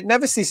 It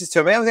never ceases to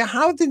amaze me.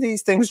 How did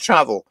these things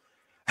travel?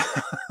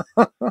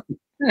 I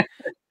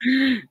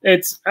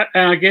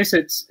guess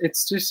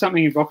it's just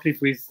something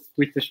evocative with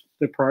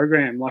the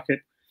program. Like,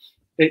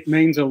 it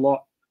means a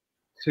lot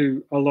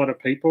to a lot of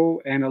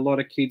people and a lot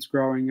of kids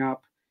growing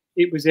up.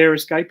 It was their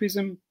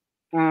escapism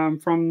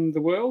from the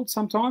world.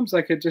 Sometimes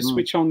they could just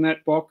switch on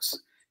that box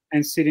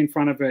and sit in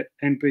front of it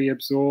and be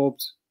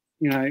absorbed,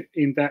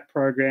 in that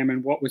program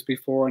and what was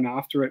before and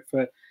after it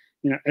for,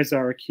 as they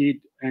were a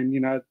kid. And,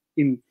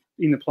 in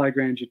the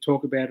playground, you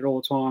talk about it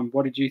all the time.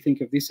 What did you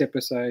think of this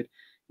episode?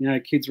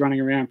 Kids running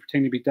around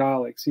pretending to be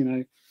Daleks.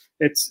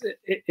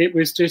 It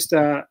was just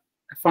a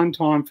fun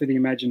time for the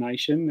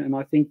imagination. And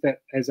I think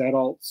that as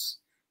adults,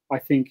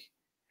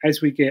 as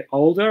we get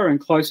older and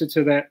closer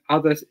to that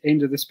other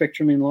end of the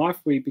spectrum in life,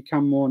 we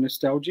become more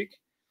nostalgic.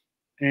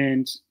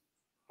 And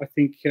I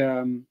think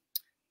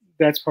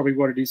that's probably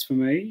what it is for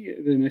me,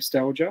 the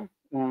nostalgia.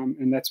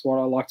 And that's what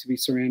I like to be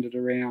surrounded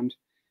around,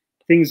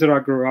 things that I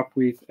grew up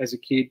with as a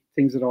kid,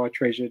 things that I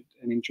treasured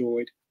and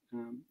enjoyed.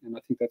 And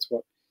I think that's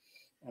what...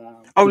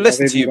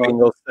 listen to you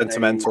being all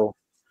sentimental.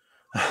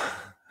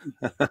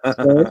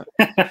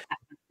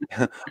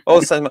 Well,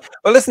 listen,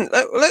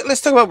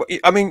 let's talk about,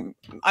 I mean,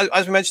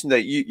 as we mentioned,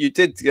 that you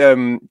did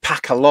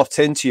pack a lot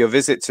into your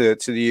visit to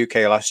the UK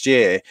last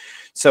year.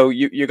 So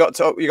you got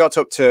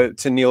up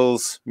to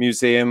Neil's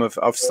Museum of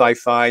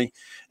Sci-Fi.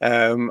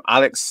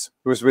 Alex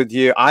was with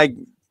you. I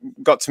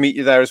got to meet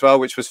you there as well,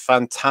 which was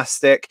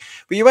fantastic.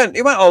 But you went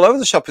all over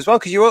the shop as well,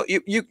 because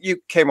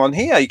you came on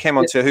here. You came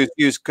on to Who's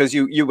Views because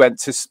you went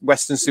to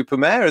Western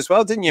Supermare as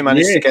well, didn't you?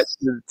 Manage to get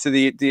to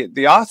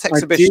the art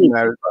exhibition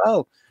there as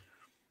well.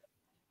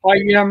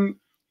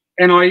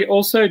 And I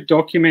also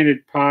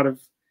documented part of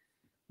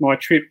my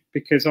trip,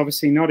 because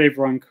obviously not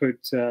everyone could,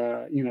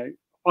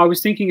 I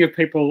was thinking of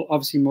people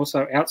obviously more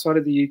so outside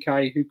of the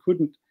UK who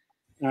couldn't.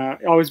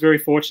 I was very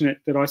fortunate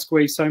that I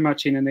squeezed so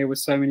much in and there were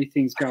so many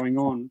things going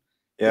on.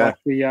 Yeah. Like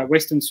the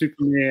Western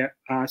Supermare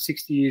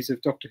 60 Years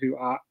of Doctor Who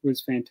Art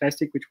was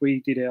fantastic, which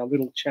we did our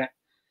little chat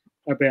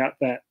about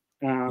that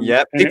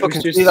Yeah, and people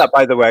can see that,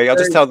 by the way. I'll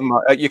just tell them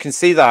you can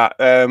see that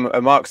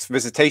Mark's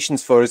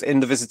visitations for us in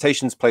the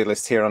visitations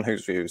playlist here on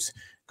Who's Views.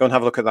 Go and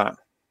have a look at that.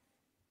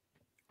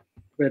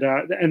 But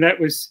and that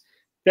was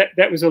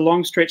a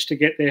long stretch to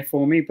get there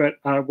for me, but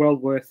well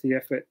worth the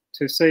effort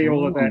to see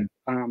all of that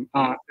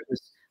art. It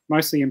was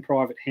mostly in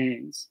private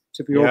hands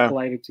to be all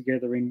collated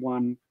together in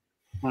one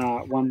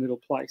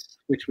little place,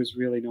 which was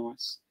really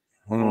nice.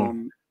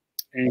 And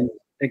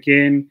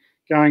again,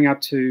 going up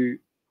to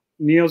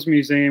Neil's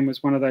museum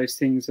was one of those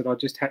things that I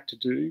just had to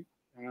do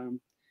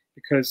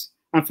because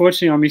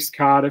unfortunately I missed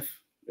Cardiff.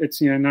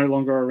 It's no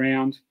longer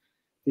around,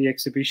 the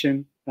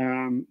exhibition,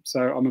 so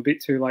I'm a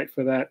bit too late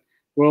for that.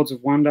 Worlds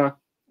of Wonder,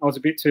 I was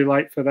a bit too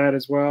late for that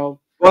as well.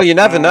 Well, you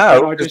never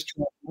know.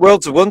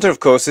 Worlds of Wonder, of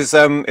course, is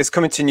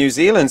coming to New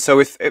Zealand. So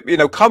if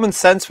common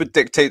sense would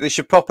dictate they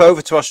should pop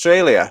over to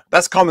Australia.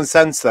 That's common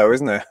sense, though,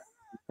 isn't it?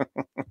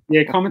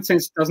 Yeah, common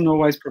sense doesn't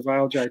always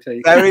prevail,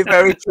 JT. Very,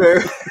 very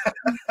true.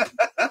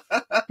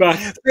 But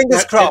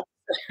fingers crossed.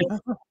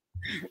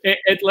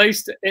 At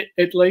least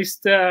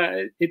it's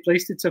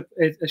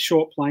a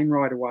short plane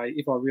ride away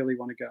if I really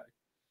want to go.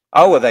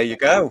 Oh well, there you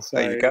go. So,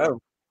 there you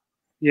go.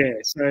 Yeah,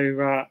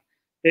 so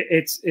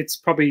it's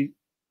probably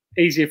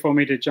easier for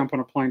me to jump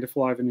on a plane to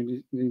fly over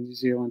to New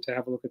Zealand to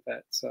have a look at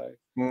that. So,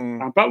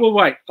 but we'll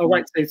wait. I'll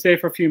wait. It's there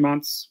for a few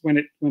months when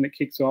it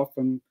kicks off,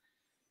 and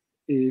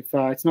if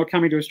it's not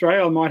coming to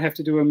Australia, I might have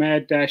to do a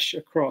mad dash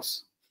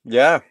across.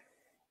 Yeah.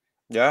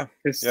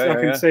 Because I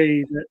can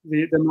see that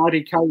the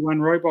mighty K1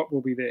 robot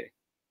will be there.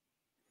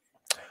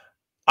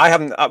 I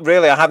haven't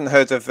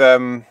heard of.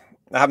 I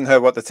haven't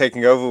heard what they're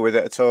taking over with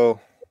it at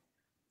all.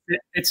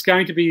 It's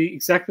going to be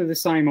exactly the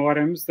same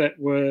items that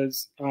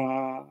was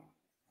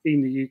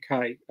in the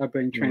UK are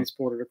being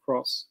transported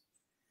across.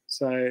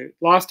 So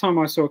last time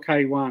I saw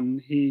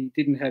K1, he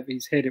didn't have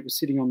his head. It was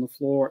sitting on the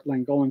floor at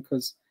Llangollen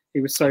because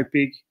he was so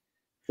big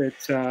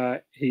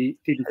that he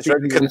didn't fit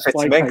in the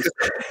display case.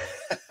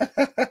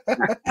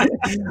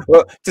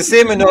 Well, to see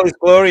him in all his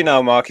glory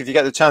now, Mark, if you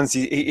get the chance,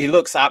 he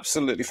looks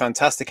absolutely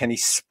fantastic and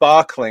he's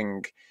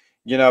sparkling.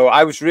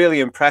 I was really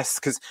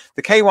impressed because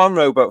the K1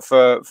 robot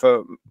for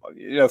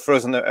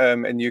us in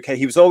the UK,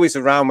 he was always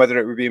around, whether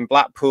it would be in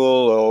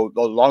Blackpool or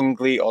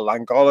Longley or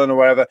Llangollen or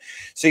wherever.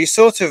 So you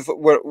sort of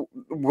were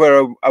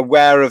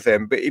aware of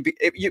him, but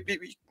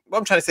what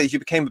I'm trying to say is you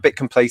became a bit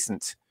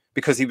complacent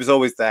because he was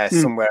always there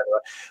somewhere.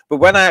 But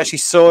when I actually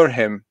saw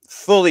him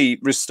fully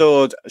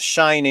restored,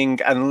 shining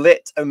and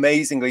lit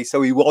amazingly,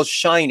 so he was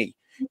shiny,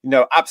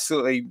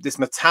 absolutely this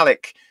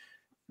metallic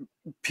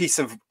piece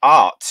of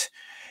art.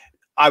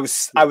 I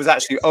was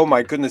actually, oh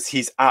my goodness,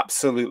 he's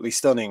absolutely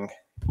stunning.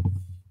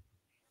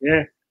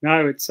 Yeah,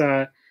 no, it's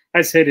as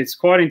I said, it's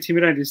quite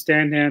intimidating to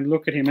stand there and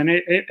look at him. And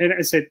as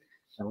I said,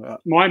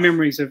 my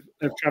memories of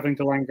traveling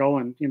to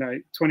Llangollen,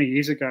 20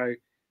 years ago,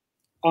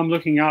 I'm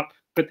looking up,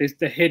 but there's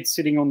the head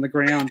sitting on the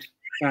ground,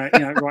 right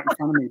in front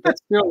of me. But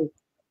still,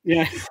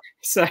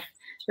 so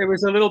it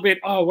was a little bit,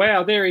 oh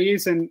wow, there he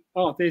is, and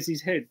oh, there's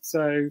his head.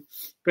 So,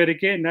 but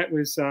again, that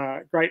was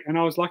great, and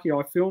I was lucky.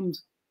 I filmed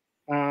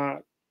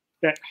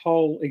that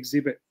whole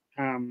exhibit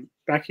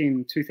back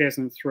in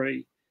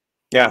 2003.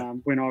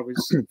 When I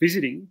was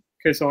visiting,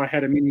 because I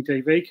had a mini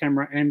DV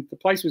camera, and the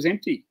place was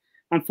empty.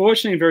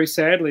 Unfortunately, and very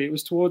sadly, it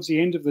was towards the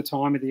end of the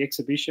time of the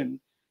exhibition,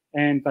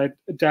 and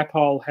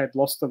Dapol had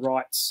lost the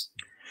rights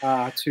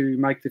to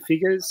make the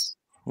figures.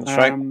 That's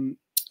right.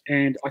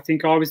 And I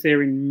think I was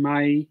there in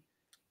May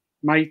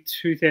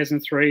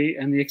 2003,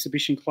 and the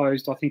exhibition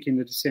closed, I think, in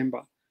the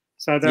December.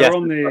 So they were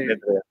on the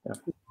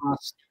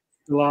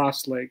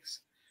last legs.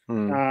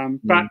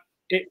 But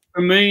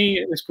for me,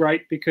 it was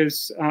great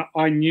because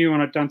I knew,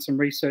 and I'd done some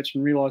research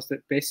and realised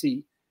that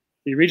Bessie,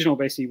 the original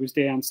Bessie, was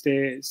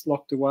downstairs,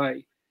 locked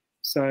away.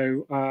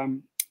 So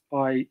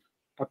I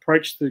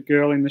approached the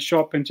girl in the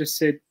shop and just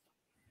said,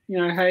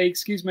 hey,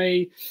 excuse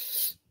me,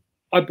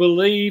 I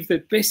believe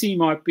that Bessie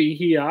might be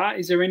here.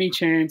 Is there any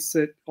chance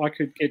that I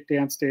could get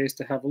downstairs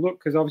to have a look?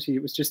 Because obviously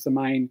it was just the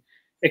main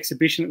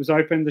exhibition that was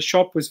open. The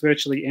shop was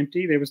virtually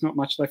empty. There was not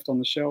much left on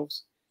the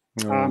shelves.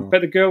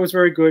 But the girl was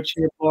very good.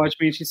 She obliged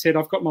me and she said,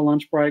 I've got my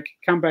lunch break.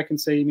 Come back and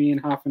see me in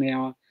half an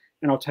hour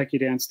and I'll take you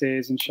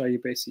downstairs and show you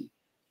Bessie.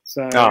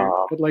 So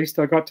at least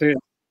I got to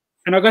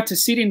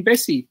sit in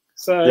Bessie.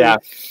 So, that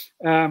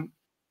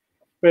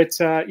was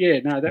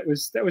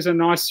a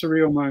nice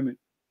surreal moment.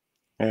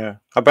 Yeah,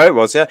 I bet it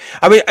was. Yeah,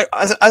 I mean,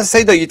 as I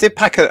say though, you did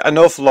pack an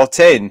awful lot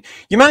in.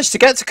 You managed to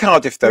get to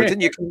Cardiff though,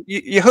 didn't you?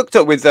 You hooked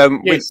up with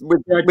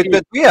with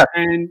Badweer.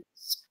 And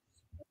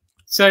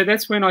so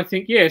that's when I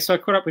think, so I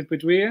caught up with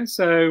Badweer,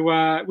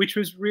 so which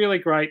was really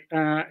great.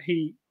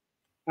 He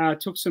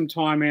took some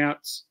time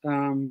out.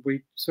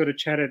 We sort of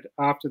chatted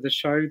after the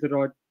show that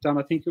I'd done.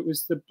 I think it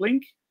was the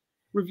Blink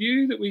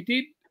review that we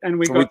did, and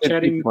we got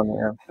chatting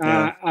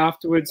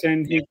afterwards,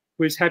 and he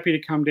was happy to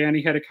come down.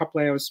 He had a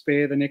couple of hours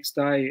spare the next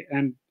day,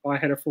 and I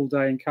had a full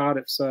day in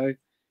Cardiff. So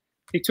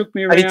he took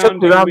me around. And he took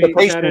me around the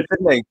place,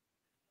 didn't he?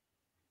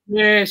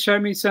 Yeah,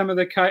 showed me some of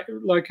the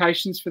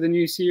locations for the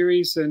new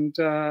series, and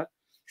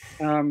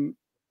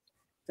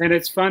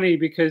it's funny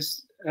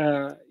because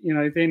you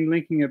know, then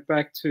linking it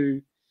back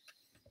to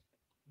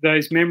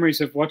those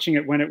memories of watching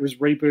it when it was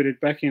rebooted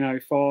back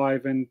in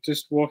 05 and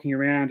just walking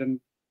around and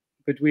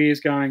Bedouin's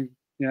going,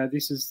 you know,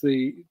 this is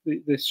the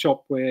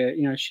shop where,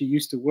 you know, she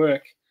used to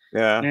work.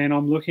 Yeah. And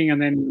I'm looking,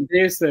 and then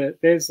there's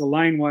the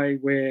laneway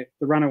where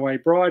the runaway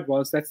bride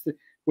was. That's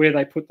where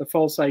they put the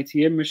false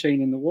ATM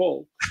machine in the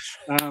wall.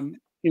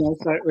 You know,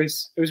 so it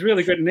was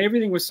really good, and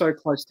everything was so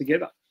close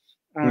together.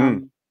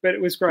 But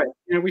it was great.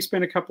 You know, we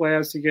spent a couple of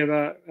hours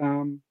together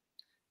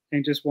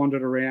and just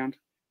wandered around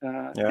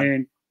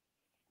and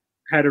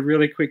had a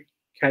really quick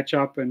catch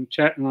up and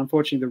chat. And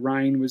unfortunately, the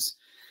rain was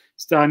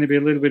starting to be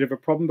a little bit of a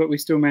problem, but we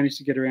still managed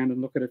to get around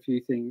and look at a few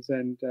things.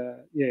 And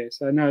yeah,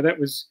 so no, that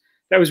was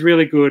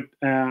really good.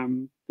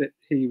 That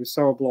he was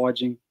so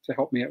obliging to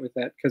help me out with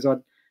that, because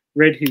I'd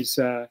read his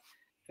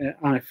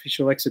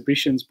unofficial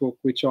exhibitions book,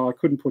 which I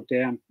couldn't put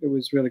down. It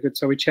was really good.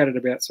 So we chatted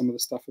about some of the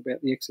stuff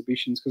about the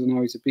exhibitions, because I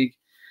know he's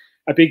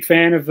a big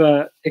fan of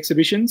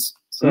exhibitions.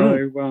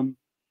 So,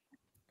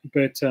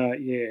 but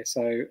yeah,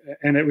 so,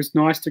 and it was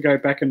nice to go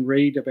back and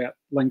read about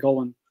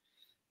Llangollen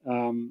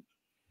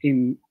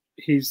in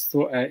his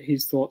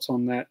thoughts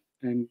on that,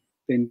 and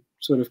then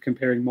sort of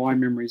comparing my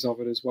memories of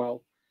it as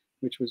well,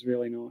 which was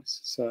really nice.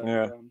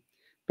 So,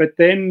 but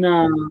then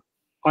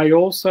I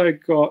also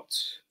got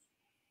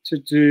to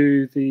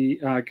do the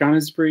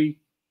Gunnersbury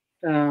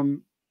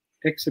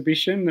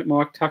exhibition that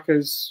Mike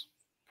Tucker's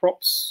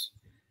props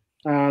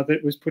that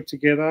was put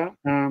together.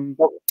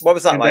 What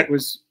was that like?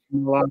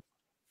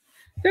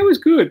 That was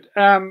good.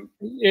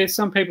 Yeah,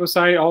 some people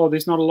say, "Oh,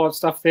 there's not a lot of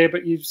stuff there,"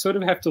 but you sort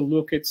of have to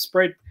look. It's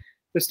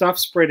the stuff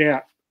spread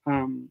out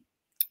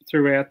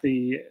throughout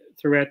the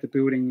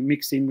building,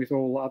 mixed in with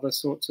all other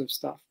sorts of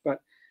stuff.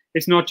 But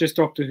it's not just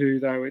Doctor Who,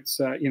 though. It's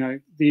you know,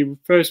 the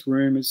first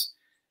room is,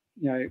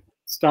 you know,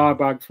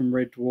 Starbug from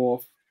Red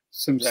Dwarf,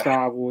 some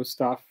Star Wars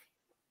stuff,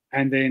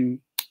 and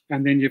then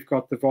you've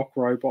got the Vok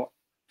robot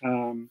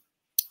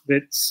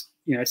that's,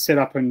 you know, set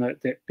up in that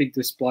big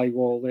display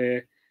wall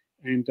there.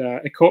 And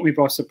it caught me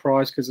by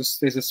surprise, because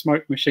there's a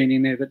smoke machine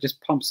in there that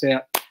just pumps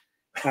out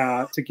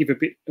to give a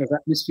bit of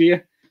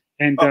atmosphere.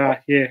 And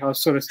yeah, I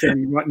was sort of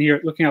standing right near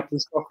it, looking up at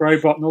this Vok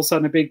robot, and all of a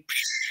sudden a big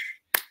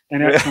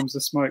and out comes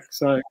the smoke.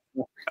 So,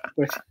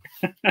 but,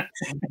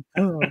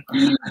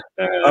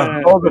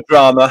 all the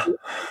drama.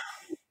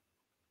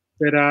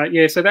 But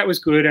yeah, so that was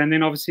good. And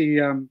then obviously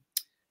one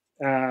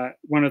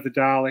of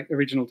the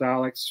original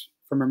Daleks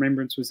from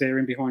Remembrance was there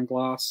in behind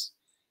glass,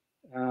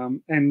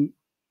 and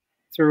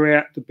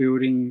throughout the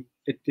building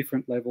at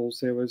different levels,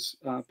 there was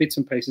bits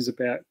and pieces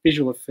about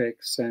visual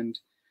effects and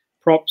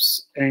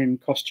props and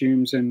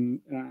costumes,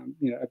 and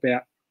you know,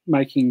 about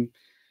making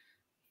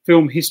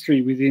film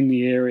history within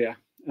the area.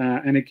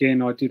 And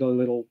again, I did a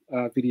little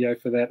video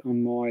for that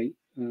on my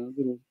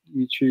little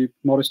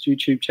modest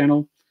YouTube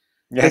channel.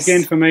 Yes.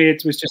 Again, for me,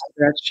 it was just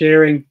about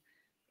sharing,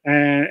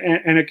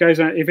 and it goes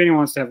on. If anyone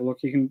wants to have a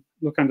look, you can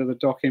look under the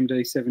Doc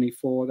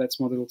MD74. That's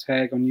my little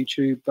tag on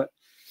YouTube. But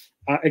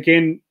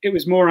again, it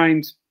was more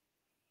aimed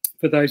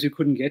for those who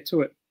couldn't get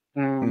to it,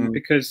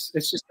 because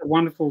it's just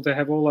wonderful to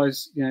have all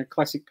those, you know,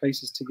 classic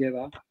pieces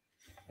together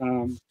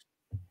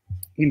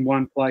in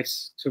one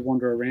place to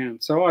wander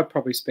around. So I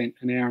probably spent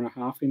an hour and a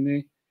half in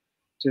there,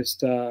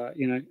 just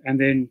you know, and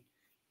then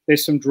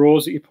there's some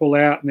drawers that you pull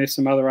out, and there's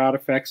some other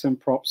artifacts and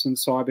props and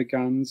cyber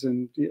guns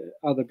and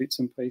other bits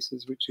and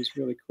pieces, which is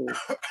really cool.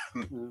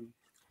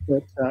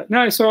 But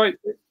no, so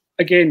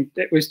again,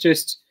 it was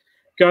just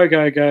go,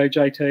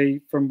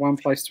 JT, from one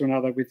place to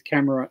another with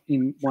camera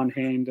in one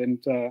hand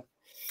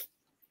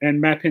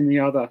and map in the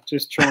other,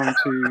 just trying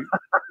to.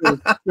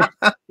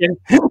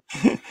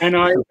 And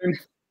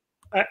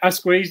I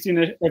squeezed in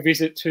a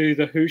visit to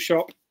the Who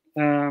shop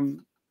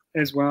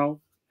as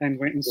well, and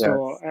went and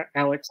saw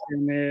Alex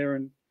in there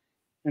and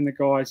the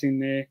guys in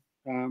there.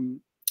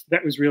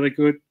 That was really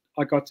good.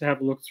 I got to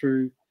have a look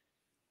through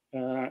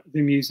the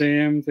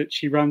museum that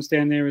she runs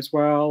down there as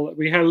well.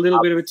 We had a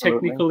little bit of a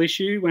technical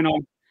issue when I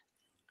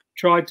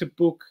tried to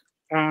book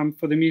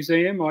for the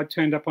museum. I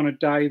turned up on a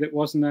day that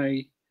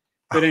wasn't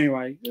but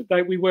anyway,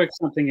 we worked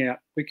something out.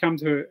 We come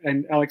to,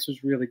 and Alex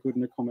was really good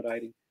and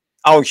accommodating.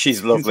 Oh,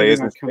 she's lovely,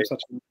 isn't she?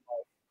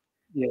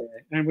 Yeah,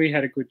 and we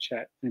had a good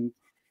chat and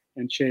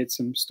shared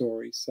some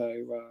stories.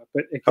 So,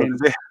 but again,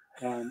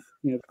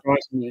 you know, the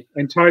guys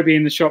and Toby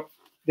in the shop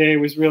there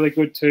was really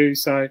good too.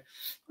 So,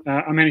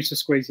 I managed to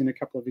squeeze in a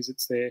couple of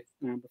visits there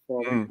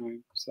before I went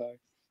home. So,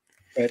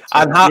 but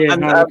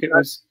it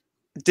was.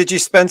 Did you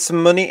spend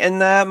some money in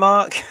there,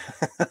 Mark?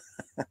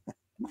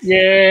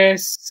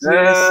 Yes,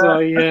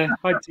 I did.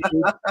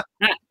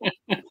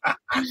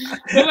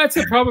 Well, that's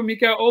the problem. You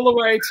go all the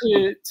way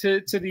to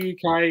the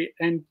UK,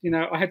 and you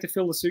know, I had to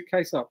fill the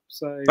suitcase up.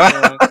 So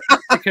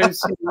because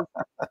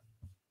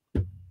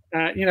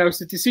you know,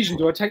 it's a decision: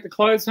 do I take the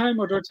clothes home,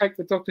 or do I take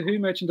the Doctor Who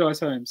merchandise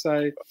home?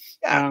 So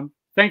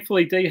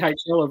thankfully,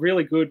 DHL are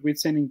really good with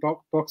sending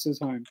boxes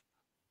home.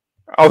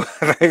 Oh,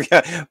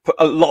 yeah,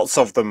 lots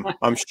of them,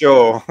 I'm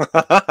sure.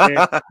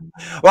 Yeah.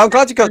 Well, I'm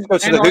glad you got to go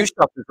to And the Who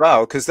shop as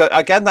well, because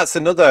again, that's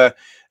another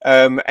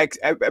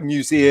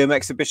museum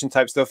exhibition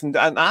type stuff, and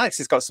Alex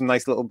has got some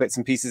nice little bits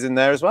and pieces in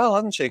there as well,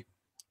 hasn't she?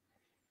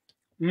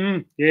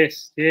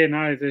 Yes, yeah,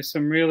 no, there's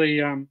some really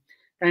and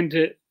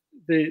the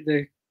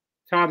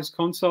TARDIS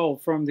console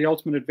from the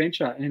Ultimate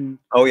Adventure, and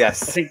Oh I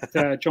yes. think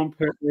John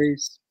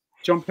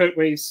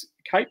Pertwee's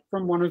cape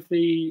from one of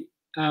the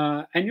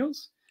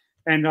annuals,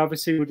 and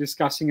obviously we're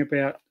discussing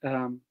about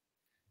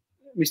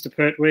Mr.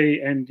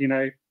 Pertwee, and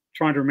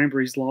trying to remember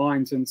his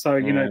lines, and so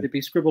Yeah, there'd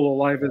be scribble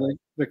all over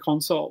the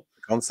console,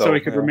 so he console.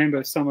 could Yeah.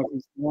 remember some of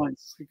his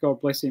lines. God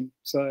bless him.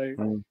 So.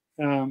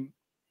 Mm.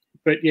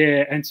 But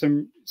yeah, and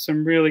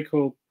some really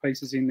cool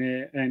pieces in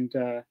there, and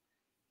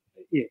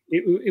yeah,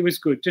 it was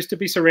good just to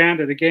be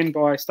surrounded again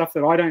by stuff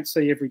that I don't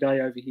see every day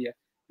over here.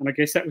 And I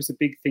guess that was the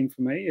big thing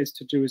for me, is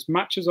to do as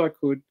much as I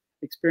could,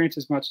 experience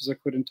as much as I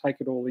could, and take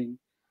it all in,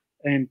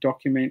 and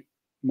document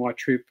my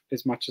trip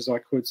as much as I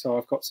could. So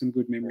I've got some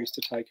good memories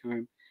to take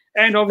home,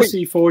 and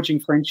obviously forging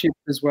friendship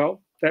as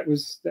well. That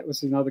was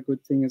another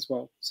good thing as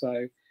well. So,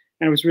 and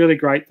it was really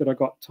great that I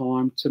got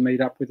time to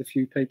meet up with a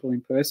few people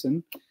in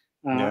person.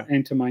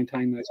 And to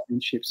maintain those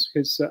friendships,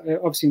 because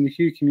obviously in the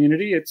Hugh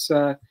community, it's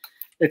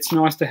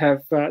nice to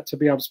have to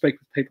be able to speak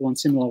with people on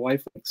similar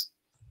wavelengths.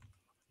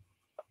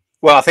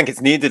 Well, I think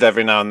it's needed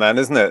every now and then,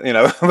 isn't it?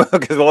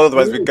 Because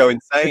otherwise we'd go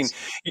insane.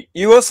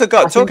 You also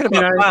got talking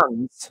about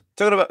fans.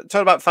 Talking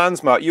about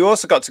fans, Mark. You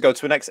also got to go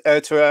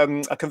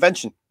to a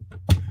convention.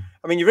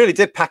 I mean, you really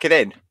did pack it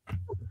in.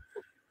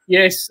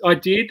 Yes, I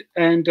did,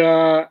 and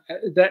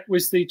that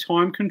was the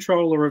time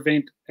controller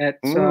event at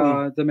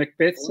the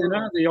Macbeth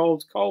Centre, the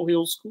old Coal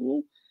Hill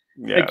School.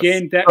 Yes.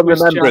 Again, that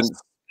was just.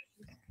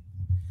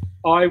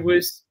 I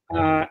was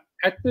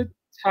at the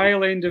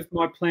tail end of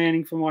my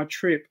planning for my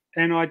trip,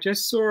 and I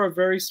just saw a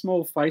very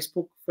small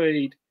Facebook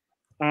feed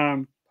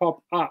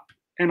pop up,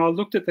 and I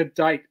looked at the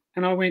date,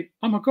 and I went,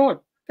 "Oh my God,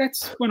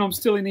 that's when I'm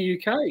still in the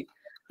UK."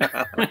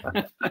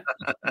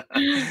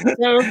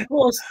 So of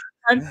course.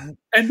 And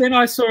then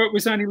I saw it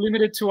was only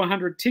limited to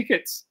 100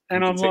 tickets,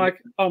 and I'm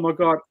like, oh my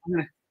God.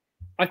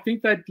 I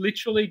think they'd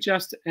literally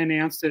just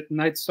announced it, and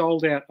they'd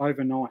sold out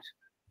overnight.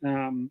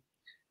 And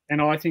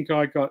I think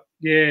I got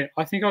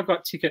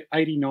ticket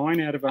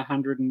 89 out of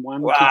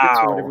 101 tickets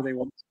or whatever they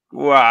want.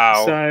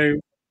 Wow. So,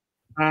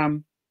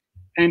 and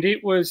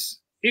it was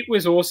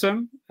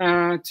awesome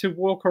to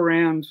walk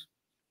around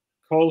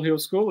Coal Hill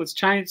School. It's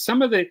changed.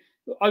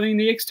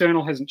 The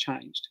external hasn't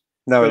changed.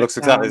 No, it looks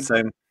exactly the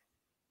same.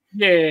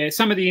 Yeah,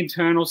 some of the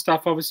internal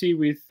stuff, obviously,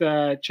 with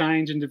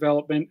change and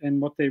development and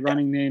what they're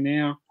running there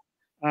now.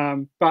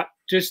 But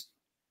just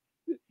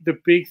the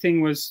big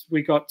thing was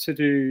we got to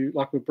do,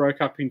 we broke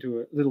up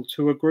into little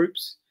tour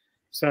groups.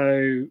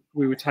 So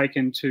we were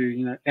taken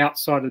to,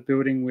 outside of the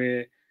building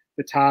where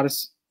the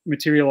TARDIS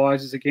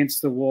materializes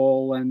against the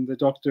wall, and the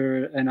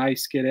Doctor and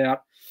Ace get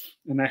out,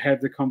 and they have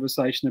the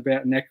conversation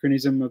about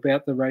anachronism,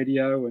 about the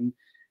radio, and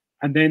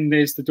then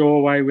there's the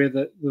doorway where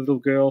the little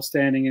girl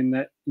standing in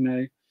that,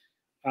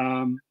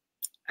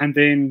 and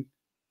then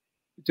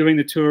doing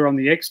the tour on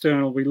the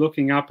external, we're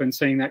looking up and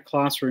seeing that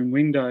classroom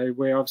window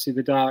where obviously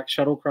the Dalek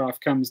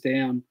shuttlecraft comes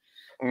down,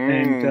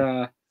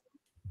 and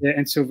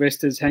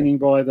Sylvester's hanging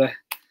by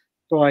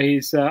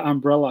his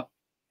umbrella,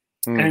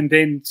 and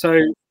then so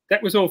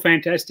that was all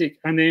fantastic.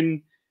 And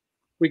then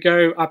we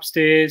go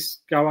upstairs,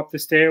 go up the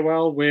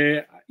stairwell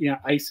where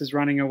Ace is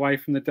running away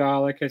from the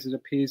Dalek as it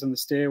appears on the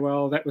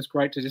stairwell. That was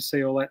great to just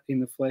see all that in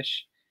the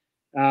flesh,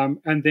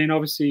 and then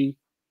obviously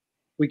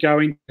we go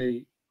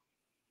into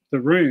the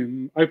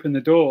room, open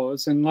the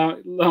doors, and lo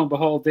and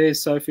behold,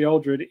 there's Sophie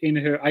Aldred in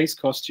her Ace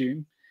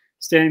costume,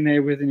 standing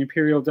there with an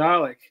Imperial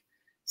Dalek,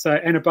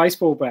 and a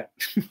baseball bat.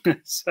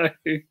 So,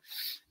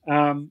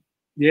 and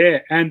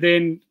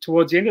then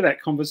towards the end of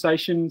that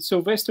conversation,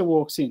 Sylvester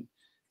walks in.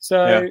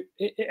 So,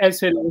 as I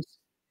said,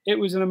 it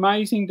was an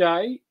amazing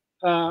day,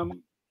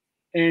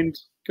 and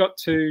got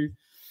to,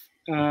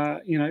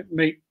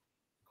 meet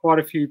quite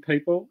a few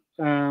people.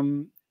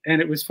 And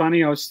it was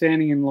funny, I was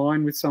standing in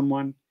line with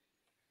someone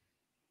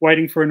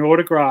waiting for an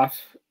autograph,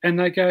 and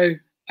they go,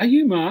 "Are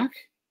you Mark?"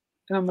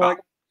 And I'm like,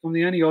 "I'm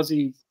the only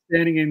Aussie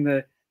standing in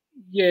the,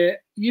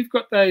 you've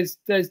got those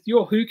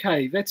your Who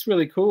cave. That's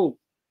really cool."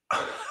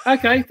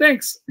 Okay,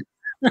 thanks.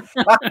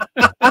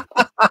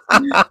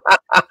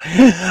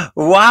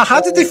 Wow, how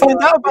did they find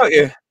out about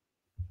you?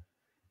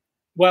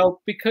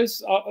 Well,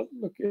 because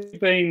look, it's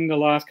been the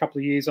last couple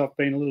of years, I've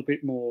been a little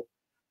bit more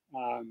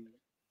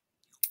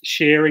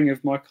sharing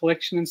of my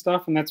collection and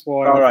stuff, and that's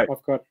why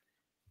I've got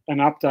an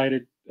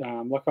updated,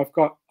 I've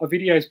got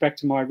videos back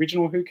to my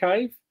original Who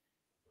cave,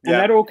 and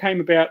that all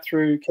came about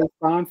through Keith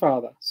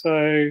Barnfather.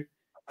 So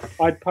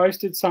I'd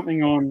posted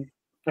something on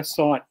a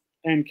site,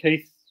 and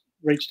Keith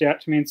reached out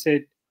to me and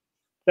said,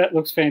 "That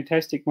looks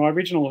fantastic. My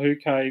original Who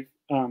cave,"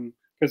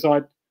 because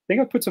I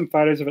think I put some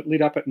photos of it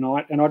lit up at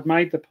night, and I'd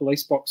made the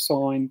police box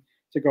sign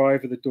to go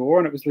over the door,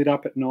 and it was lit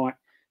up at night,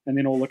 and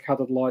then all the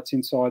coloured lights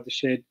inside the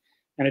shed,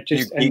 and it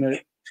just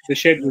the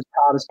shed was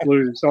hard as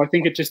glue. So I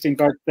think it just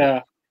invoked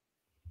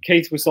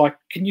Keith was like,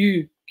 can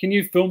you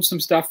film some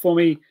stuff for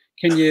me?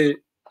 Can you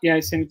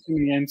send it to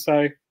me? And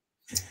so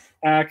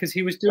because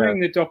he was doing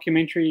the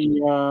documentary,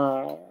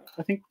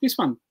 I think this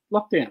one,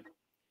 Lockdown.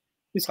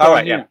 This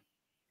guy here.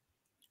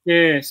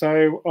 Yeah.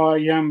 So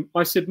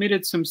I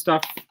submitted some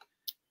stuff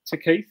to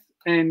Keith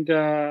and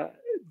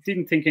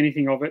didn't think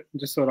anything of it and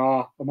just thought,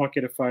 I might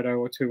get a photo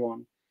or two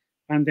on.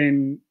 And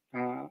then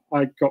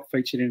I got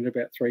featured in it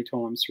about 3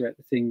 times throughout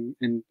the thing,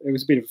 and it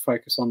was a bit of a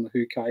focus on the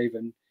Who Cave.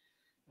 And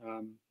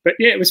but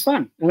yeah, it was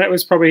fun, and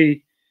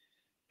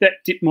that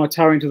dipped my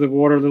toe into the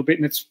water a little bit,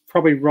 and it's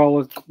probably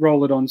rolled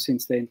it on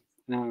since then.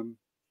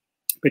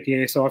 But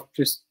yeah, so I've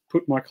just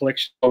put my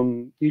collection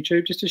on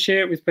YouTube just to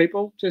share it with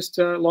people, just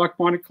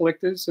like-minded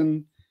collectors,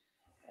 and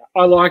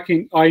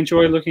I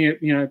enjoy looking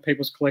at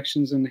people's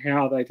collections and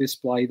how they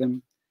display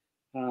them.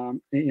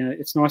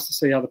 It's nice to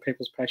see other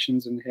people's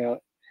passions and how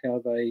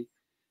they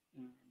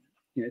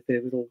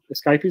their little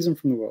escapism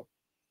from the world.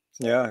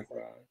 So,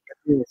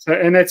 so,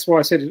 and that's why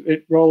I said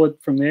it rolled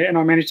from there, and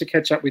I managed to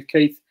catch up with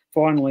Keith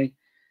finally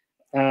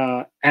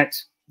at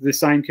the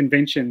same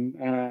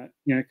convention.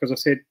 Because I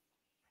said,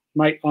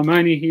 mate, I'm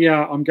only here.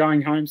 I'm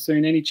going home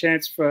soon. Any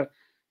chance for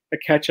a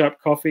catch-up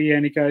coffee?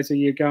 And he goes, are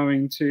you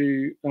going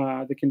to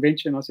the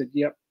convention? I said,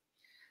 yep.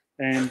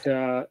 And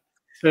so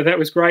that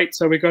was great.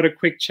 So we got a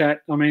quick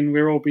chat. I mean,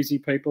 we're all busy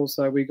people,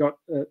 so we got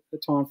a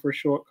time for a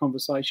short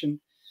conversation.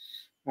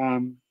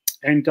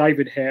 And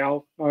David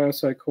Howe, I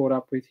also caught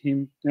up with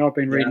him. Now, I've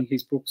been reading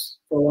his books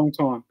for a long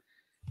time.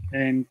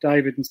 And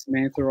David and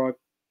Samantha,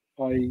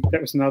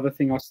 that was another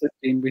thing I slipped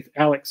in with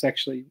Alex,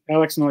 actually.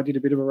 Alex and I did a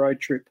bit of a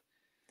road trip.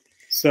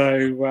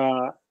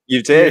 So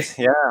you did,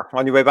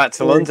 on your way back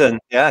to London,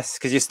 yes,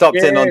 because you stopped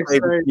in on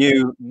David's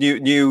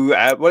new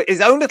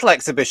his own little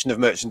exhibition of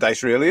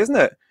merchandise, really, isn't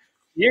it?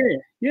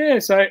 Yeah.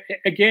 So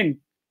again,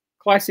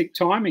 classic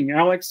timing.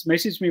 Alex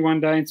messaged me one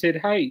day and said,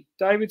 "Hey,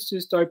 David's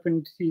just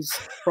opened his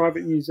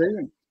private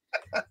museum.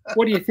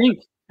 What do you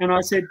think?" And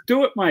I said,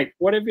 "Do it, mate.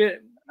 Whatever.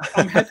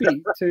 I'm happy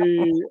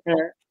to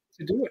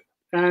do it."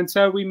 And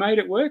so we made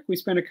it work. We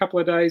spent a couple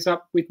of days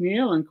up with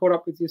Neil and caught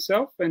up with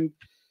yourself, and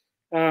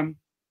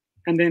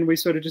then we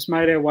sort of just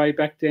made our way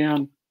back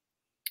down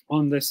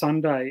on the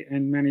Sunday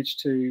and managed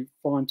to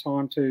find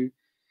time to.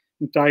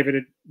 David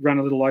had run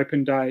a little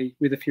open day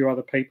with a few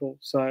other people,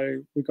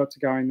 so we got to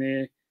go in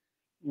there.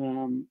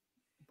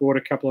 Bought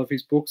a couple of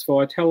his books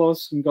via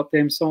Telos and got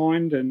them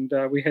signed, and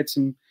we had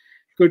some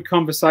good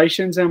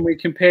conversations, and we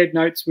compared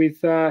notes with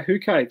Who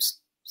Caves,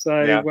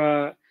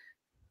 so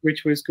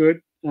which was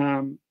good.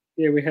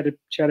 We had a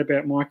chat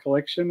about my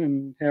collection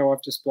and how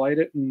I've displayed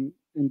it, and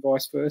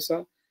vice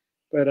versa.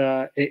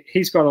 But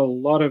he's got a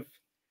lot of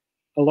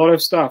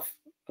stuff,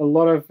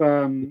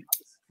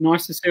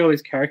 nice to see all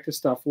his character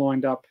stuff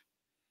lined up,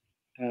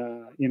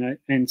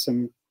 and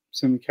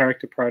some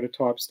character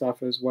prototype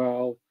stuff as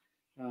well.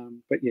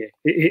 But yeah,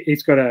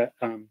 he's got a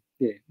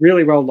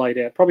really well laid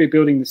out. Probably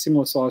building the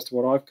similar size to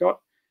what I've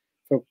got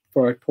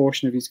for a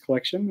portion of his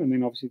collection, and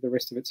then obviously the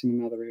rest of it's in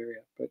another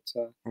area. But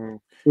it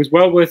was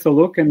well worth a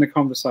look and the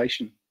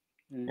conversation.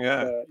 And,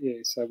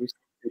 so we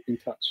keep in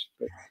touch.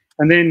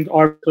 And then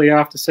obviously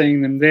after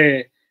seeing them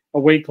there, a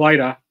week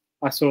later,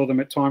 I saw them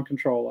at Time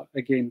Controller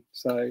again.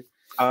 So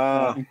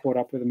and caught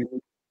up with them.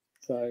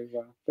 So,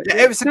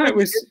 it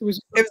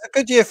was a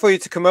good year for you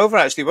to come over,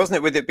 actually, wasn't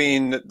it? With it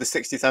being the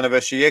 60th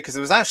anniversary year, because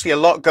there was actually a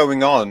lot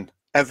going on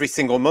every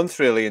single month,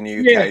 really, in the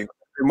UK,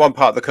 in one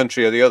part of the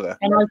country or the other.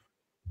 And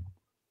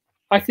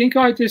I think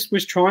I just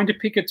was trying to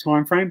pick a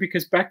time frame,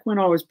 because back when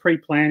I was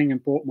pre-planning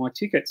and bought my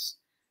tickets,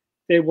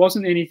 there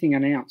wasn't anything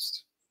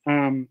announced.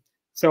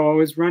 So I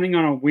was running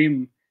on a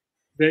whim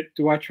that,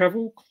 do I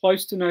travel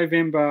close to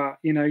November?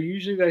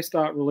 Usually they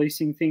start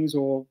releasing things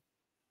or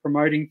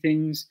promoting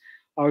things.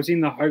 I was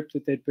in the hope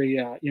that there'd be,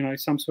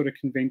 some sort of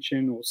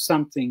convention or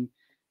something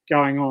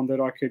going on that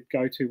I could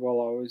go to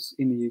while I was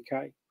in the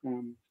UK.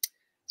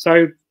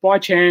 So by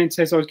chance,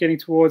 as I was getting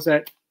towards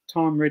that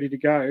time ready to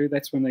go,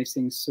 that's when these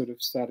things sort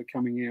of started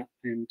coming out.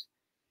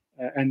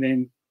 And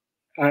then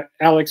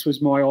Alex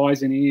was my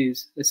eyes and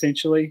ears,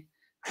 essentially.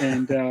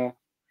 And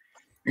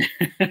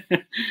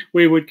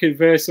we would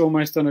converse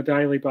almost on a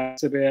daily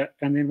basis about,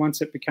 and then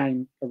once it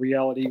became a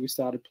reality, we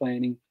started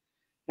planning.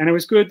 And it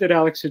was good that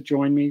Alex had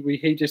joined me.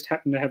 He just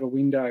happened to have a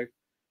window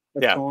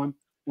of time,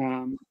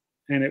 and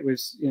it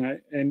was,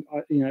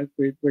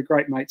 we're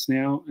great mates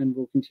now, and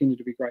we'll continue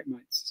to be great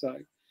mates. So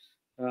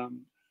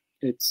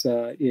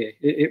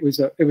it was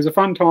a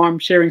fun time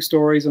sharing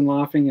stories and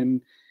laughing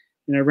and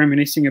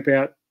reminiscing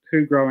about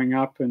Who growing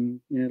up,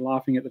 and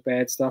laughing at the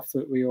bad stuff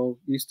that we all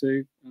used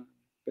to.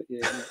 But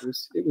yeah,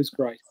 it was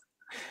great.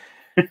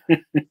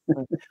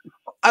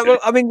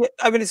 I mean,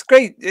 it's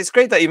great. It's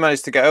great that you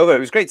managed to get over. It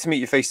was great to meet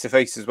you face to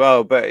face as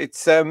well. But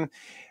it's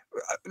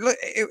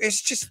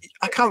just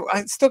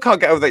I still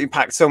can't get over that you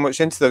packed so much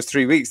into those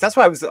 3 weeks. That's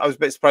why I was a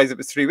bit surprised it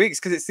was 3 weeks,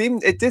 because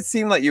it did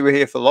seem like you were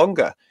here for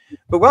longer.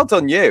 But well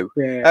done, you.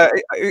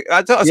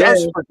 I don't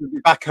be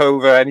back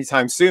over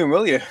anytime soon,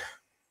 will you?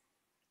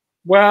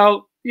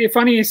 Well, Yeah,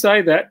 funny you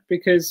say that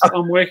because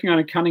I'm working on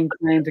a cunning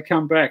plan to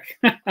come back.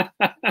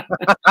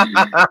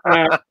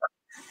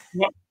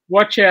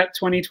 Watch out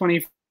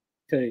 2020.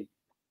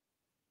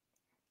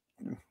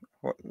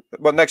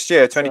 What next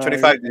year?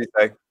 2025, did you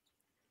say?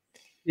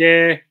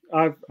 Yeah,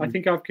 I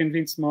think I've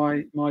convinced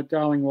my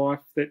darling wife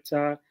that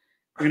we're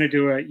going to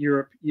do a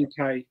Europe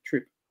UK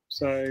trip.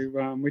 So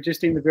we're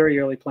just in the very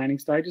early planning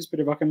stages, but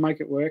if I can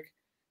make it work,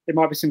 there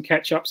might be some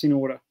catch ups in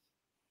order.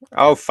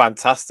 Oh,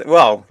 fantastic!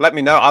 Well, let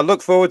me know. I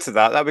look forward to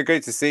that. That'd be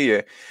great to see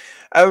you.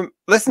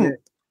 Listen,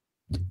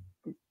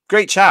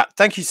 great chat.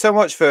 Thank you so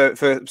much for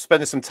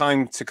spending some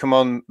time to come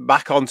on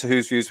back onto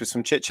Who's Views with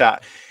some chit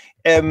chat.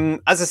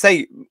 As I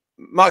say,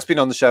 Mark's been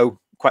on the show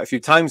quite a few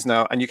times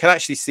now, and you can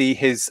actually see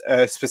his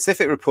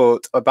specific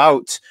report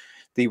about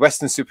the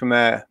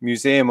Weston-super-Mare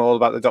Museum, all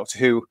about the Doctor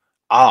Who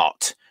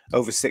art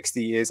over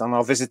 60 years on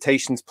our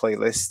visitations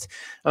playlist.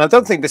 And I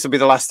don't think this will be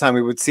the last time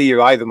we would see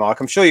you either, Mark.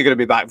 I'm sure you're going to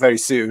be back very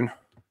soon.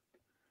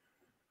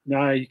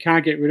 No, you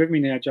can't get rid of me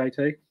now,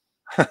 JT.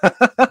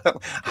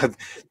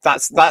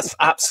 That's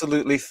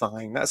absolutely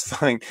fine. That's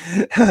fine.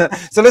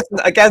 So listen,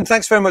 again,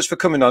 thanks very much for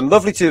coming on.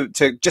 Lovely to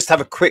just have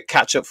a quick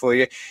catch up for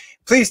you.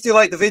 Please do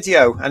like the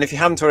video, and if you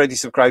haven't already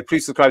subscribed,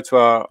 please subscribe to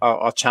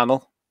our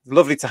channel.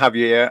 Lovely to have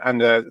you here,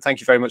 and thank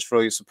you very much for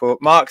all your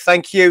support. Mark,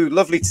 thank you.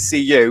 Lovely to see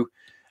you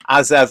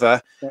as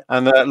ever,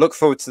 and look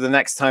forward to the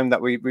next time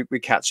that we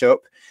catch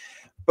up.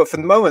 But for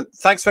the moment,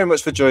 thanks very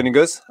much for joining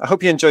us. I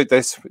hope you enjoyed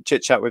this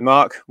chit chat with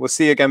Mark. We'll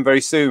see you again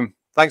very soon.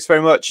 Thanks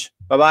very much.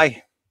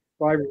 Bye-bye.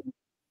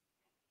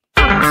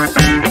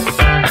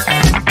 Bye.